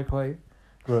shoving it in the microwave.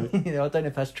 Right. I don't know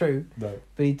if that's true. No.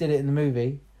 But he did it in the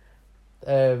movie.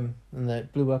 And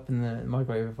that blew up in the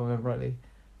microwave, if I remember rightly.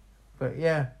 But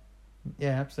yeah,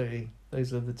 absolutely.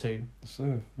 Those are the two.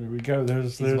 So there we go.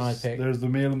 There's my pick. There's the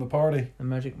meal and the party. The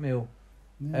magic meal.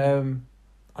 Yeah.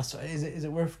 Is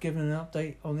it worth giving an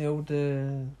update on the old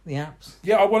the apps?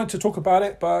 Yeah, I wanted to talk about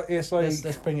it, but it's like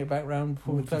Let's bring it back round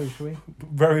before we close, shall we?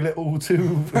 Very little to.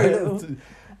 Very little.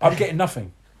 I'm getting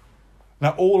nothing.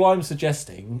 Now, all I'm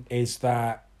suggesting is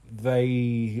that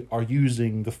they are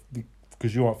using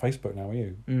because you're on Facebook now, are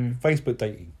you? Facebook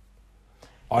dating.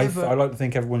 I like to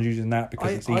think everyone's using that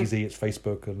because it's easy. It's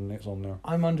Facebook and it's on there.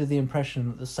 I'm under the impression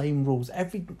that the same rules.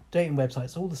 Every dating website,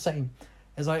 it's all the same.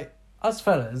 It's like us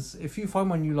fellas. If you find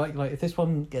one you like if this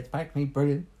one gets back to me,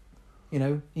 brilliant.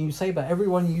 You say that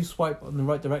everyone you swipe in the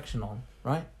right direction on,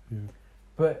 right? Yeah.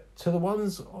 But to the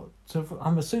ones,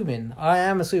 I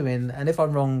am assuming, and if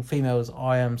I'm wrong, females,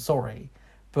 I am sorry,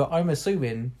 but I'm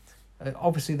assuming,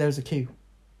 obviously there's a queue.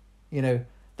 They're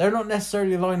not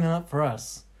necessarily lining up for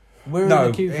us. We're in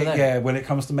the queue for them. Yeah, when it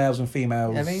comes to males and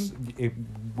females,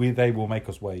 they will make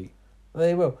us wait.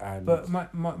 They will. And but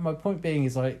my point being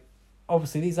is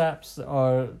obviously these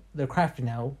apps they're crafty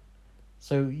now,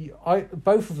 so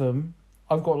both of them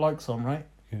I've got likes on, right?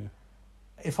 Yeah.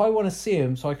 If I want to see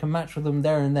them so I can match with them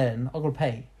there and then, I've got to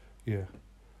pay. Yeah.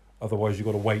 Otherwise, you've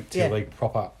got to wait till they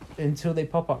pop up. Until they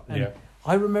pop up. And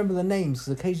I remember the names,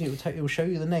 because occasionally it will show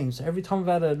you the names. So every time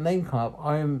I've had a name come up,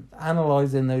 I am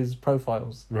analysing those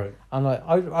profiles. Right. I'm like,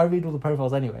 I read all the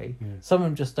profiles anyway. Yeah. Some of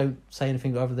them just don't say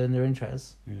anything other than their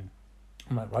interests. Yeah.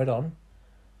 I'm like, right on.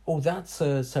 Oh, that's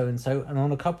so-and-so. And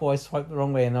on a couple, I swiped the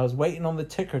wrong way, and I was waiting on the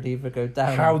ticker to either go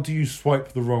down. How do you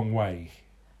swipe the wrong way?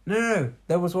 No.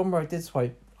 There was one where I did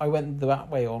swipe. I went that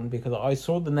way on because I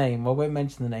saw the name. I won't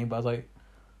mention the name, but I was like,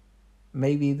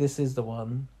 maybe this is the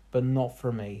one, but not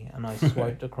for me. And I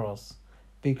swiped across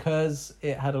because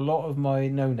it had a lot of my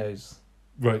no-nos.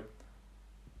 Right.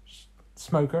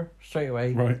 Smoker, straight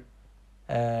away.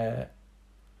 Right.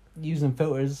 Using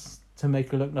filters to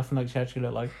make her look nothing like she actually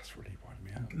looked like. That's really winding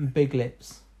me out. Big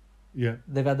lips. Yeah.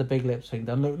 They've had the big lips thing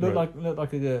done. Look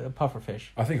like a puffer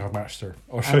fish. I think I've matched her.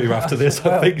 I'll show you after this.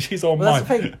 I think she's on mine. That's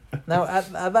the thing. Now,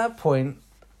 at that point,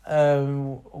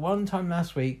 one time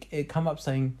last week, it come up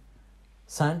saying,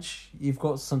 Sanch, you've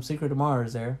got some secret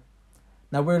admirers there.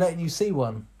 Now, we're letting you see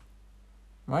one.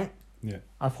 Right? Yeah.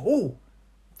 I thought,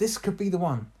 this could be the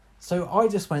one. So I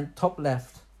just went top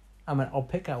left. I went, I'll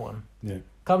pick that one. Yeah.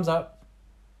 Comes up.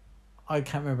 I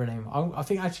can't remember her name. I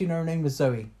think actually her name was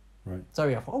Zoe. Right.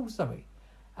 Zoe. I thought, oh, Zoe.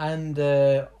 And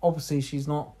obviously she's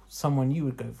not someone you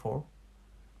would go for.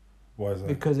 Why is that?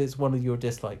 Because it's one of your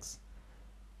dislikes.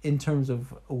 In terms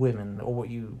of women, or what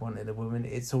you want in a woman,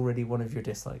 it's already one of your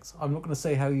dislikes. I'm not going to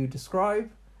say how you describe,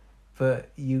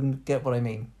 but you get what I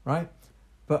mean, right?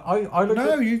 But I look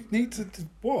No, at, you need to...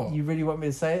 What? You really want me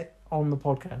to say it on the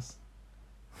podcast?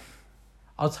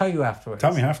 I'll tell you afterwards.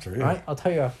 Tell me after, yeah. Right? I'll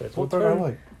tell you afterwards. What don't I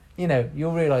like? You know,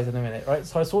 you'll realise in a minute, right?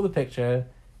 So I saw the picture.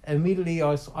 Immediately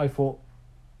I thought,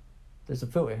 there's a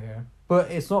filter here. But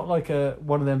it's not like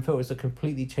one of them filters that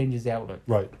completely changes the outlook.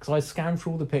 Right. Because I scanned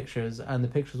through all the pictures and the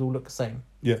pictures all look the same.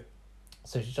 Yeah.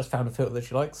 So she just found a filter that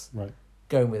she likes. Right.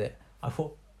 Going with it. I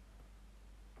thought,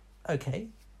 okay,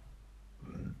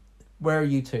 where are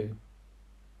you two?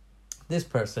 This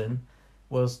person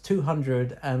was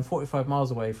 245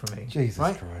 miles away from me. Jesus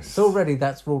right? Christ. So already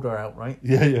that's ruled her out, right?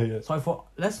 Yeah. So I thought,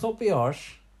 let's not be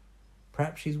harsh.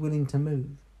 Perhaps she's willing to move.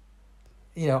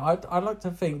 You know, I'd like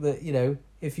to think that, you know,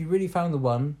 if you really found the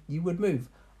one, you would move.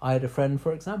 I had a friend,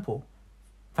 for example,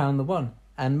 found the one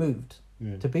and moved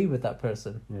to be with that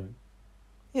person. Right.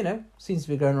 You know, seems to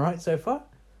be going all right so far.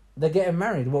 They're getting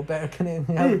married. What better can it?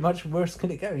 How much worse can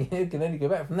it go? You know, it can only go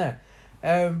better from there.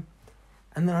 And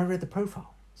then I read the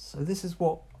profile. So this is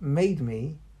what made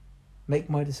me make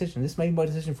my decision. This made my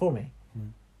decision for me.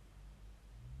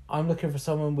 I'm looking for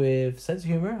someone with sense of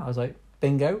humour. I was like,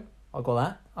 bingo, I got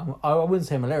that. I wouldn't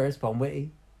say I'm hilarious, but I'm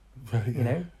witty. Right, You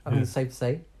know, I think it's safe to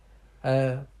say.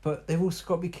 But they've also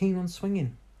got to be keen on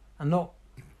swinging, and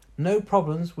no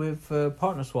problems with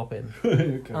partner swapping.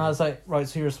 Okay. And I was like, right,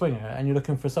 so you're a swinger, and you're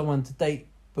looking for someone to date,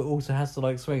 but also has to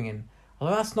like swinging. I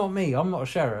was like, that's not me. I'm not a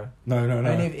sharer. No.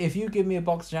 I mean, if you give me a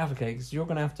box of Jaffa cakes, you're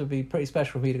going to have to be pretty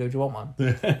special for me to go, do you want one? You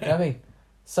know what I mean?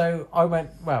 So I went,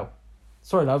 well,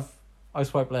 sorry, love. I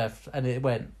swiped left, and it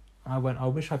went. I went, I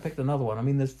wish I picked another one. I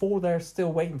mean, there's 4 there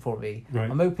still waiting for me. Right.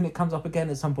 I'm hoping it comes up again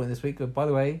at some point this week. But by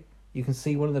the way, you can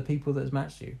see one of the people that has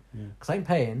matched you. Because I ain't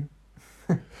paying.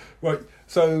 Right.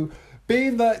 So,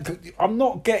 being that I'm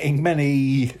not getting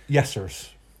many yesers,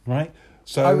 right?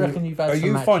 So I reckon you've had Are some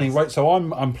you matches. finding, right? So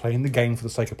I'm playing the game for the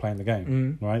sake of playing the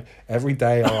game, right? Every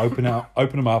day I'll open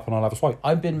them up, and I'll have a swipe.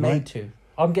 I've been made to.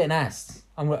 I'm getting asked.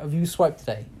 Have you swiped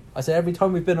today? I said every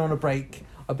time we've been on a break,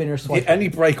 I've been here swiping. Any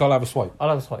break, I'll have a swipe. I'll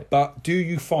have a swipe. But do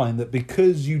you find that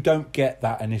because you don't get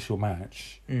that initial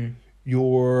match,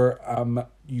 your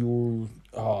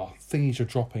thingies are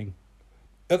dropping?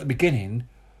 At the beginning,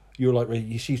 you're like,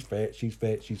 right, she's fit.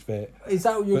 Is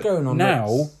that what you're going on? Now,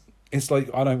 Rex? it's like,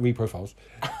 I don't read profiles.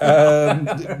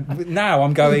 Now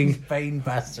I'm going, vain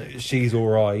bastard. she's all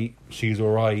right,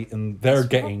 and they're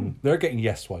getting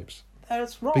yes swipes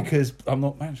That's wrong. because I'm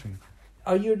not matching.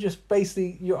 Are you just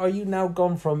basically? Are you now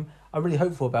gone from I'm really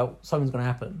hopeful about something's going to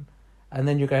happen, and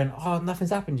then you're going, oh, nothing's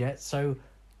happened yet, so,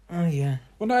 oh yeah.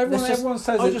 Well, no, everyone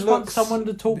says I it just looks, want someone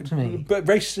to talk to me. But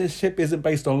relationship isn't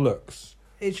based on looks.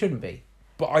 It shouldn't be.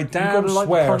 But I damn gotta like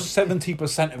swear the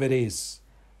 70% of it is.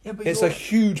 Yeah, but It's a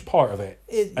huge part of it.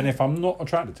 It- And if I'm not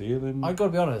attracted to you, then I got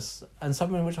to be honest, and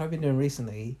something which I've been doing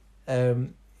recently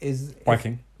is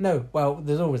wanking. No, well,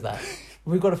 there's always that.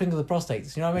 We've got to think of the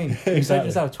prostates. You know what I mean? You said Exactly.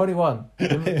 yourself, 21.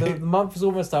 The month is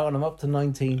almost out, and I'm up to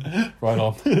 19. Right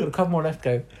on. Got a couple more left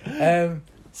to go.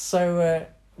 So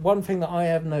one thing that I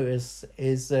have noticed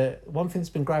is one thing that's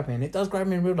been grabbing me, and it does grab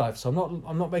me in real life. So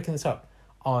I'm not making this up.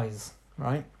 Eyes,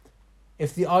 right?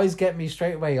 If the eyes get me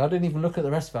straight away, I don't even look at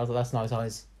the rest of it. I was like, that's nice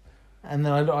eyes. And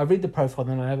then I read the profile,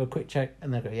 and then I have a quick check,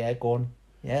 and then I go, yeah, go on,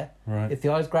 yeah. Right. If the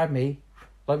eyes grab me,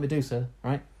 like Medusa,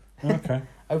 right? Okay.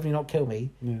 Hopefully not kill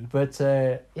me. Yeah. But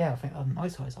yeah, I think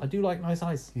nice eyes. I do like nice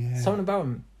eyes. Yeah. Something about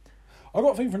them. I've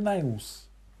got a thing for nails.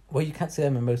 Well, you can't see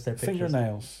them in most of their pictures.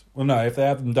 Fingernails. Well, no, if they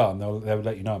have them done, they'll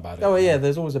let you know about it. Oh yeah,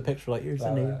 there's always a picture like yours.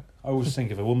 I always think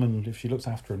if a woman, if she looks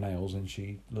after her nails, and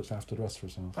she looks after the rest of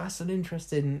herself. That's an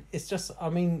interesting. It's just, I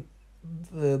mean,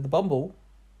 the Bumble,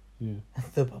 Yeah.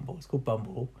 the Bumble. It's called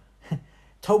Bumble.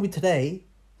 Told me today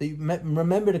that you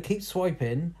remember to keep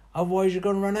swiping, otherwise you're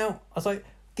going to run out. I was like,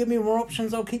 give me more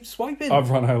options. I'll keep swiping. I've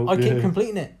run out. I keep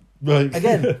completing it. Right.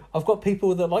 Again, I've got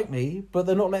people that like me, but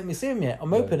they're not letting me see them yet.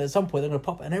 I'm hoping Right. at some point they're going to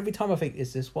pop. And every time I think,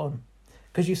 is this one?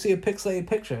 Because you see a pixelated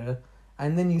picture,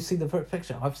 and then you see the first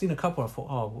picture. I've seen a couple. I thought,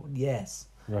 oh yes.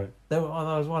 Right. There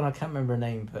was one, I can't remember her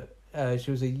name, but she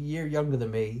was a year younger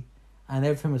than me, and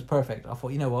everything was perfect. I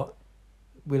thought, you know what?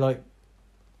 We like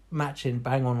matching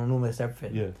bang on almost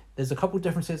everything. Yeah. There's a couple of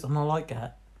differences, and I like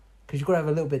that because you've got to have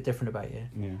a little bit different about you.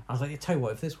 Yeah. I was like, you tell you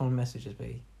what, if this one messages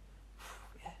me,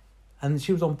 yeah. And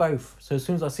she was on both. So as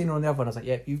soon as I seen her on the other one, I was like,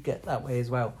 yeah, you get that way as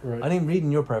well. Right. I didn't read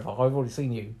in your profile. I've already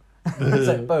seen you. It's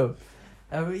like, boom.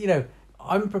 You know,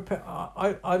 I'm prepared.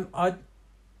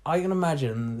 I can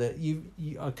imagine that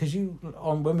because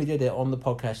when we did it on the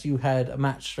podcast, you had a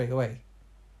match straight away.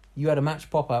 You had a match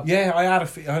pop up. Yeah, I had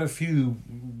a few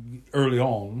early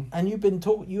on. And you've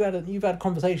had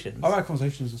conversations. I've had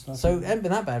conversations and stuff. So it hasn't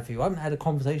been that bad for you. I haven't had a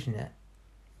conversation yet.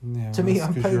 Yeah, To me,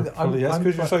 I'm playing. That's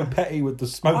because you're so petty with the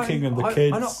smoking and the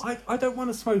kids. I don't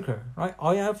want a smoker, right?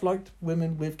 I have liked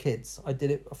women with kids. I did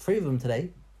it 3 of them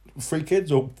today. 3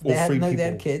 kids or 3 people? They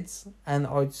had kids, and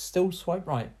I still swipe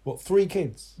right. What, 3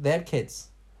 kids? They had kids.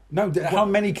 No, how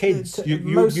many kids?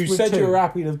 You said 2. you were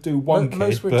happy to do 1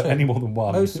 kid, but 2. any more than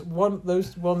 1.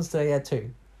 Those ones they had 2.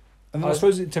 And I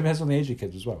suppose it depends on the age of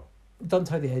kids as well. Don't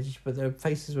tell the age, but their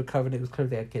faces were covered. It was clear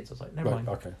they had kids. I was like, never mind.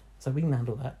 Okay. So we can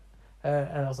handle that.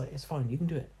 And I was like, it's fine, you can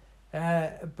do it.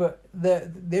 But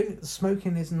the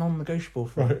smoking is non-negotiable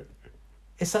for me.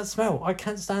 It's that smell. I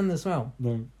can't stand the smell.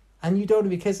 No. And you don't want to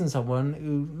be kissing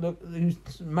someone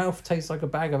whose mouth tastes like a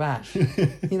bag of ash.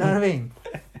 You know what I mean?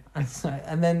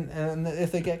 And then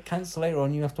if they get cancer later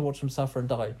on, you have to watch them suffer and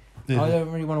die. Yeah. I don't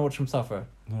really want to watch them suffer.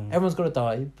 No. Everyone's got to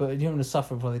die, but you don't want to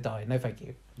suffer before they die. No, thank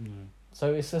you. No.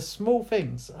 So it's the small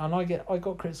things, and I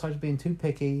got criticised for being too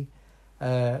picky.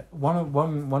 One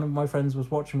of my friends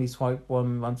was watching me swipe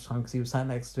one lunchtime because he was sat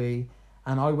next to me,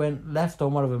 and I went left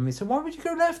on one of them. He said, "Why would you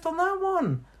go left on that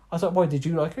one?" I was like, "Why did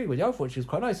you like her?" Well, I thought she was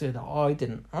quite nice. He said, "Oh, I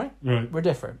didn't." Right? We're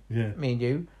different. Yeah. Me and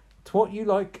you. To what you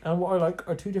like and what I like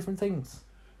are 2 different things.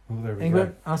 Well, there we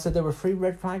go. I said there were 3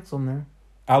 red flags on there.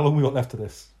 How long we got left of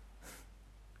this?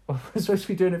 Well, we're supposed to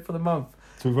be doing it for the month.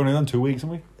 So we've only done 2 weeks,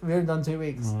 haven't we? We've only done 2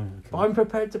 weeks. Oh, okay. But I'm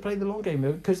prepared to play the long game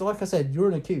because, like I said, you're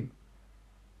in a queue.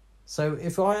 So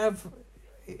if I have,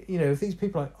 if these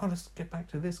people are like, oh, let's get back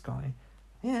to this guy.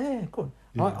 Yeah, cool.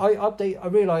 Yeah. I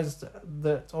realised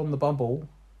that on the Bumble,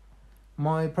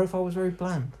 my profile was very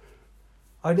bland.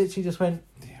 I literally just went,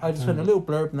 went a little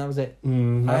blurb and that was it.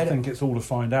 I think it's all to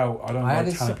find out. I don't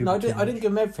know. I didn't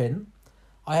give them everything.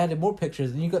 I added more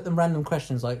pictures and you got them random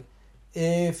questions like,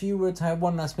 if you were to have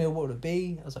one last meal, what would it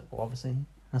be? I was like, well, obviously.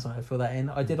 That's why I fill that in.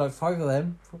 I did like 5 of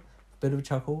them for a bit of a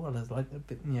chuckle. And I was like, a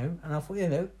bit, and I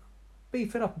thought,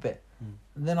 beef it up a bit.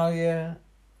 And then I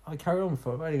carried on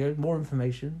for there you go, more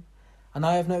information. And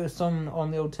I have noticed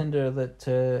on the old Tinder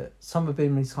that some have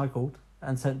been recycled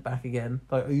and sent back again.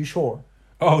 Like, are you sure?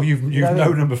 Oh, you've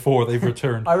known them before. They've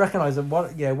returned. I recognise them. One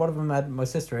of them had my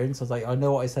sister in, so I was like, I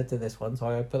know what I said to this one, so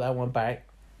I put that one back.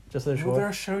 Just so sure.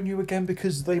 They're showing you again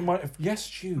because they might have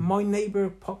yesed you. My neighbour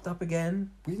popped up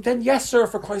again. Then yes, sir,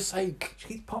 for Christ's sake. She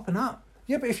keeps popping up.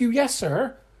 Yeah, but if you yes,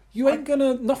 sir, you ain't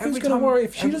nothing's gonna worry.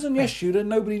 If she doesn't yes you, then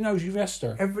nobody knows you've yesed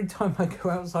her. Every time I go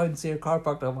outside and see a car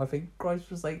parked up, I think, Christ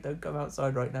for sake, don't come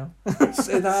outside right now.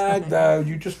 No,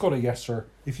 you just got to yes, sir.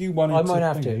 If you wanted I might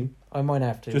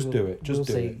have to. Just do it. Just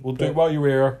do it. We'll do it while you're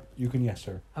here. You can yes,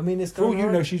 sir. I mean, it's for all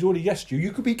you know, she's already yesed you.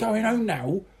 You could be going home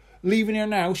now, leaving here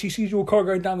now. She sees your car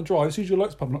going down the drive, sees your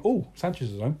lights popping up. Oh,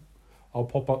 Sanchez is home. I'll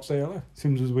pop up, say hello.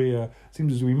 Seems as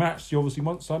we matched. You obviously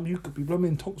want some. You could be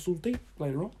blooming tonsils deep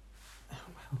later on.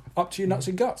 Up to your nuts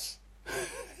and guts.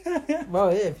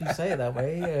 Well, yeah, if you say it that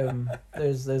way,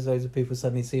 there's loads of people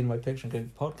suddenly seeing my picture and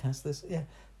going, podcast this? Yeah,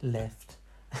 left.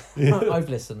 Yeah. I've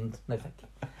listened. No, thank you.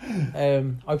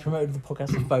 I promoted the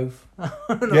podcast on both.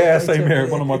 Yeah, same here.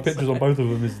 One of my pictures on both of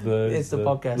them is the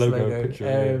podcast logo.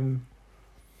 Picture,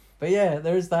 but yeah,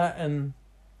 there is that, and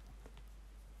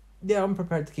yeah, I'm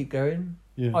prepared to keep going.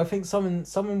 Yeah. I think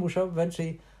someone will show up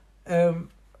eventually.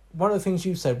 One of the things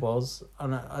you said was,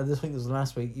 and I just think this was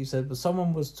last week, you said, but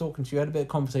someone was talking to you, had a bit of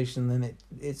conversation, and then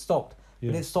it stopped.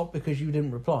 Yeah. But it stopped because you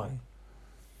didn't reply.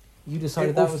 You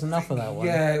decided that was enough of that one.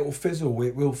 Yeah, it will fizzle.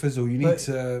 It will fizzle. You need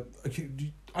to...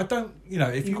 I don't...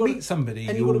 if you meet somebody...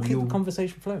 And you've got to keep the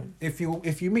conversation flowing. If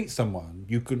you meet someone,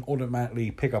 you can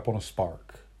automatically pick up on a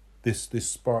spark. This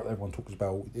spark that everyone talks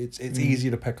about, it's easy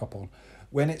to pick up on.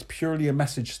 When it's purely a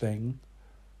message thing,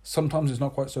 sometimes it's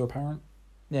not quite so apparent.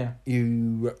 Yeah.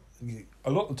 You a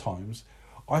lot of the times,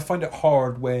 I find it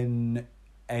hard when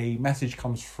a message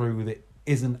comes through that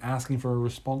isn't asking for a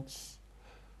response.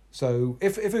 So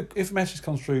if a message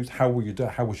comes through, how was your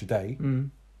day?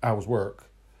 How was work?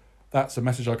 That's a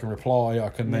message I can reply. I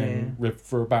can then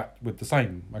refer back with the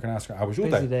same. I can ask her, how was your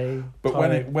day? But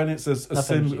tired. when it's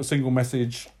a single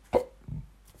message,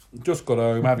 just got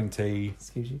home, having tea.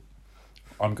 Excuse you.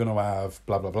 I'm going to have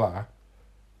blah blah blah.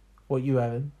 What you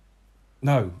having?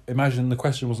 No, imagine the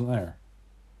question wasn't there.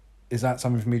 Is that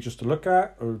something for me just to look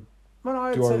at, or do I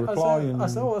reply? I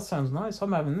said, oh, that sounds nice.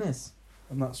 I'm having this.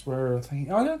 And that's where I think,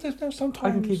 there's sometimes...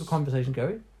 I can keep a conversation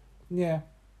going. Yeah.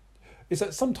 is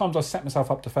that sometimes I set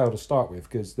myself up to fail to start with,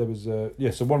 because there was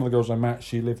so one of the girls I met,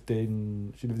 she lived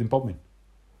in Bodmin,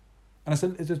 and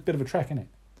it's a bit of a trek, isn't it?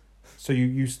 So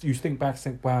you think back,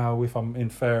 wow, if I'm in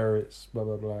Fair, it's blah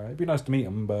blah blah. It'd be nice to meet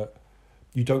them, but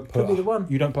you don't put Could be the one.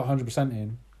 You don't put 100%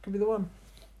 in. Could be the one.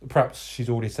 Perhaps she's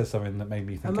already said something that made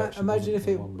me think. Imagine if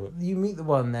you meet the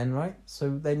one then, right?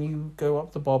 So then you go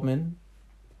up to Bodmin,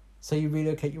 so you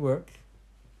relocate your work.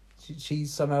 She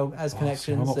somehow has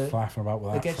connections. I'm not flapping about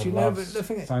with that. That gets you no, but the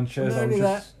thing is, Sanchez, not only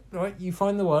that, right? You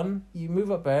find the one, you move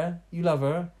up there, you love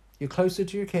her, you're closer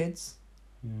to your kids.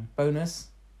 Yeah. Bonus,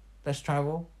 less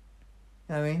travel.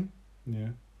 You know what I mean? Yeah.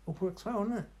 All works well,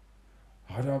 doesn't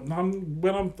it? I'm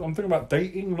thinking about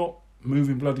dating, not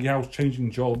moving bloody house,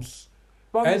 changing jobs.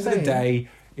 But End of the day,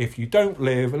 if you don't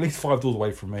live at least 5 doors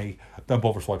away from me, don't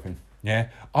bother swiping. Yeah,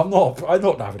 I'm not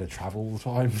having to travel all the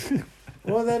time.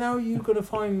 Well, then how are you going to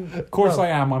find... Of course I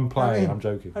am, I'm playing, I'm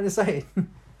joking. I'm just saying. Be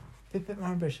a bit more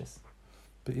ambitious.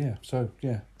 But yeah, so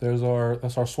yeah,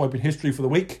 that's our swiping history for the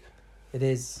week. It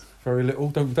is. Very little.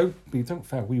 Don't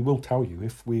fail. We will tell you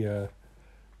if we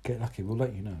get lucky. We'll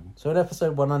let you know. So in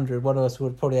episode 100, one of us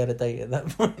would probably had a date at that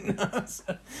point.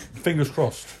 So. Fingers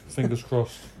crossed. Fingers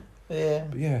crossed. Yeah.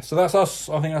 But yeah, so that's us.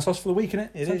 I think that's us for the week, innit?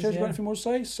 It Sanchez, is, yeah. you got anything more to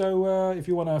say? So if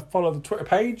you want to follow the Twitter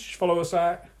page, follow us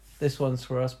at... This one's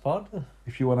for us, pod.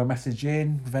 If you want to message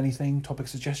in with anything, topic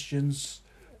suggestions,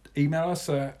 email us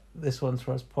at... This one's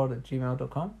for us,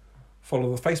 pod@gmail.com.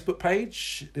 Follow the Facebook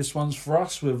page. This one's for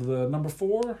us with the number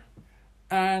 4.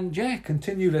 And yeah,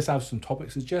 continue. Let's have some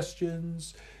topic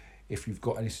suggestions. If you've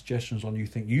got any suggestions on you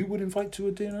think you would invite to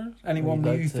a dinner, anyone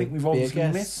you think we've obviously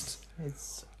missed.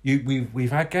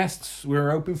 We've had guests.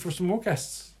 We're open for some more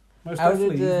guests. Most How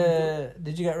definitely.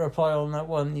 did you get a reply on that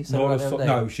one you said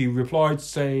No, she replied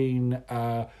saying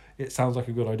it sounds like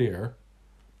a good idea.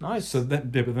 Nice. So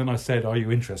but then I said, "Are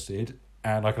you interested?"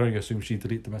 And I can only assume she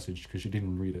deleted the message because she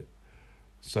didn't read it.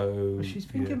 So but she's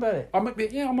thinking about it. I might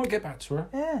get back to her.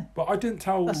 Yeah. But I didn't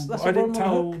tell. That's I didn't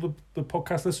tell the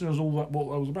podcast listeners all that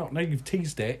what that was about. Now you've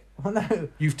teased it. Well, no.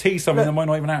 You've teased something that might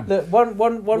not even happen. Look,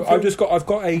 one thing. I've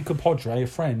got a compadre, a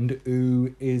friend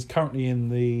who is currently in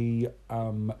the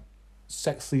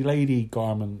sexy lady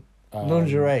garment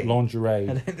lingerie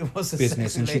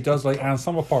business, and she does like Ann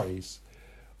Summer parties.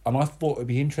 And I thought it'd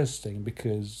be interesting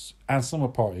because Ann Summer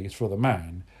parties for the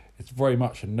man, it's very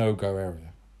much a no-go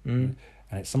area. Mm.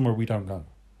 And it's somewhere we don't go.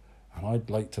 And I'd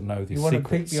like to know the you secrets. You want to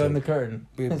peek behind the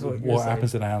curtain. What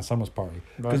happens in Ann Summer's party.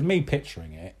 Because me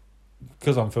picturing it,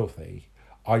 because I'm filthy,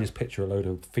 I just picture a load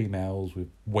of females with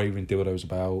waving dildos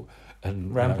about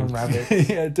and ramping rabbits.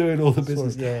 Yeah, doing all the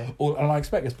business. Yeah. And I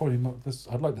expect it's probably not this.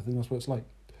 I'd like to think that's what it's like.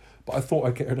 But I thought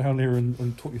I'd get her down here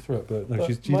and talk you through it. But no,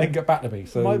 she didn't get back to me.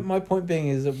 So my point being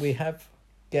is that we have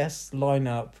guests line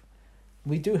up.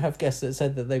 We do have guests that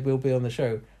said that they will be on the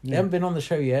show. They haven't been on the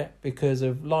show yet because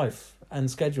of life and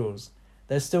schedules.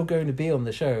 They're still going to be on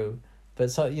the show,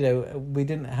 but we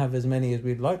didn't have as many as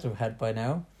we'd like to have had by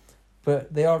now.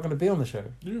 But they are going to be on the show.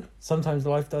 Yeah. Sometimes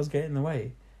life does get in the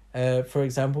way. For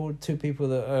example, 2 people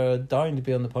that are dying to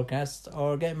be on the podcast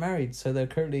are getting married, so they're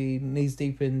currently knees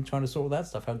deep in trying to sort all that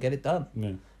stuff out, get it done.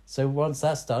 Yeah. So once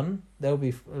that's done, they'll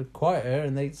be quieter,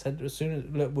 and they said as soon as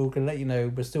we're going to let you know,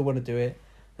 we still want to do it.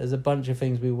 There's a bunch of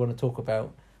things we want to talk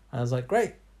about, and I was like,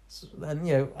 great. And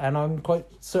and I'm quite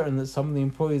certain that some of the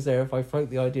employees there, if I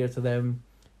float the idea to them,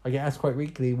 I get asked quite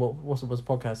weekly what was the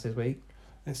podcast this week.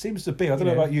 It seems to be. I don't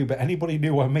know about you, but anybody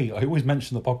new I meet, I always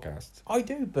mention the podcast. I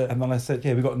do, but and then I said,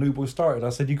 "Yeah, we got a new boy started." I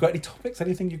said, "You got any topics?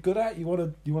 Anything you're good at? You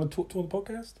want to talk to on the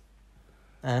podcast?"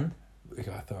 And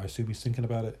I assume he's thinking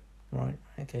about it. Right.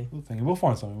 Okay. We'll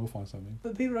find something.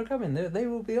 But people are coming. They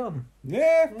will be on.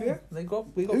 Yeah. We got.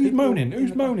 Who's moaning?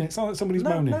 Who's moaning? It sounds like somebody's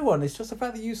moaning. No one. It's just the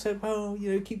fact that you said, "Well,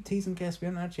 keep teasing guests. We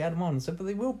haven't actually had them on." So, but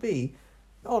they will be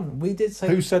on. We did say.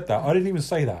 Who said that? I didn't even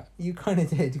say that. You kind of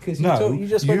did because you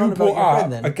just went on about your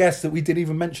friend then. A guest that we didn't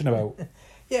even mention about.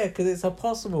 Yeah, because it's a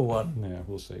possible one. Yeah,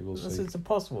 we'll see. It's a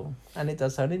possible, and it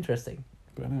does sound interesting.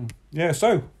 But yeah,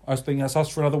 so I think that's us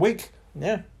for another week.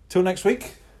 Yeah. Till next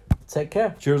week. Take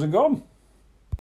care. Cheers and gone.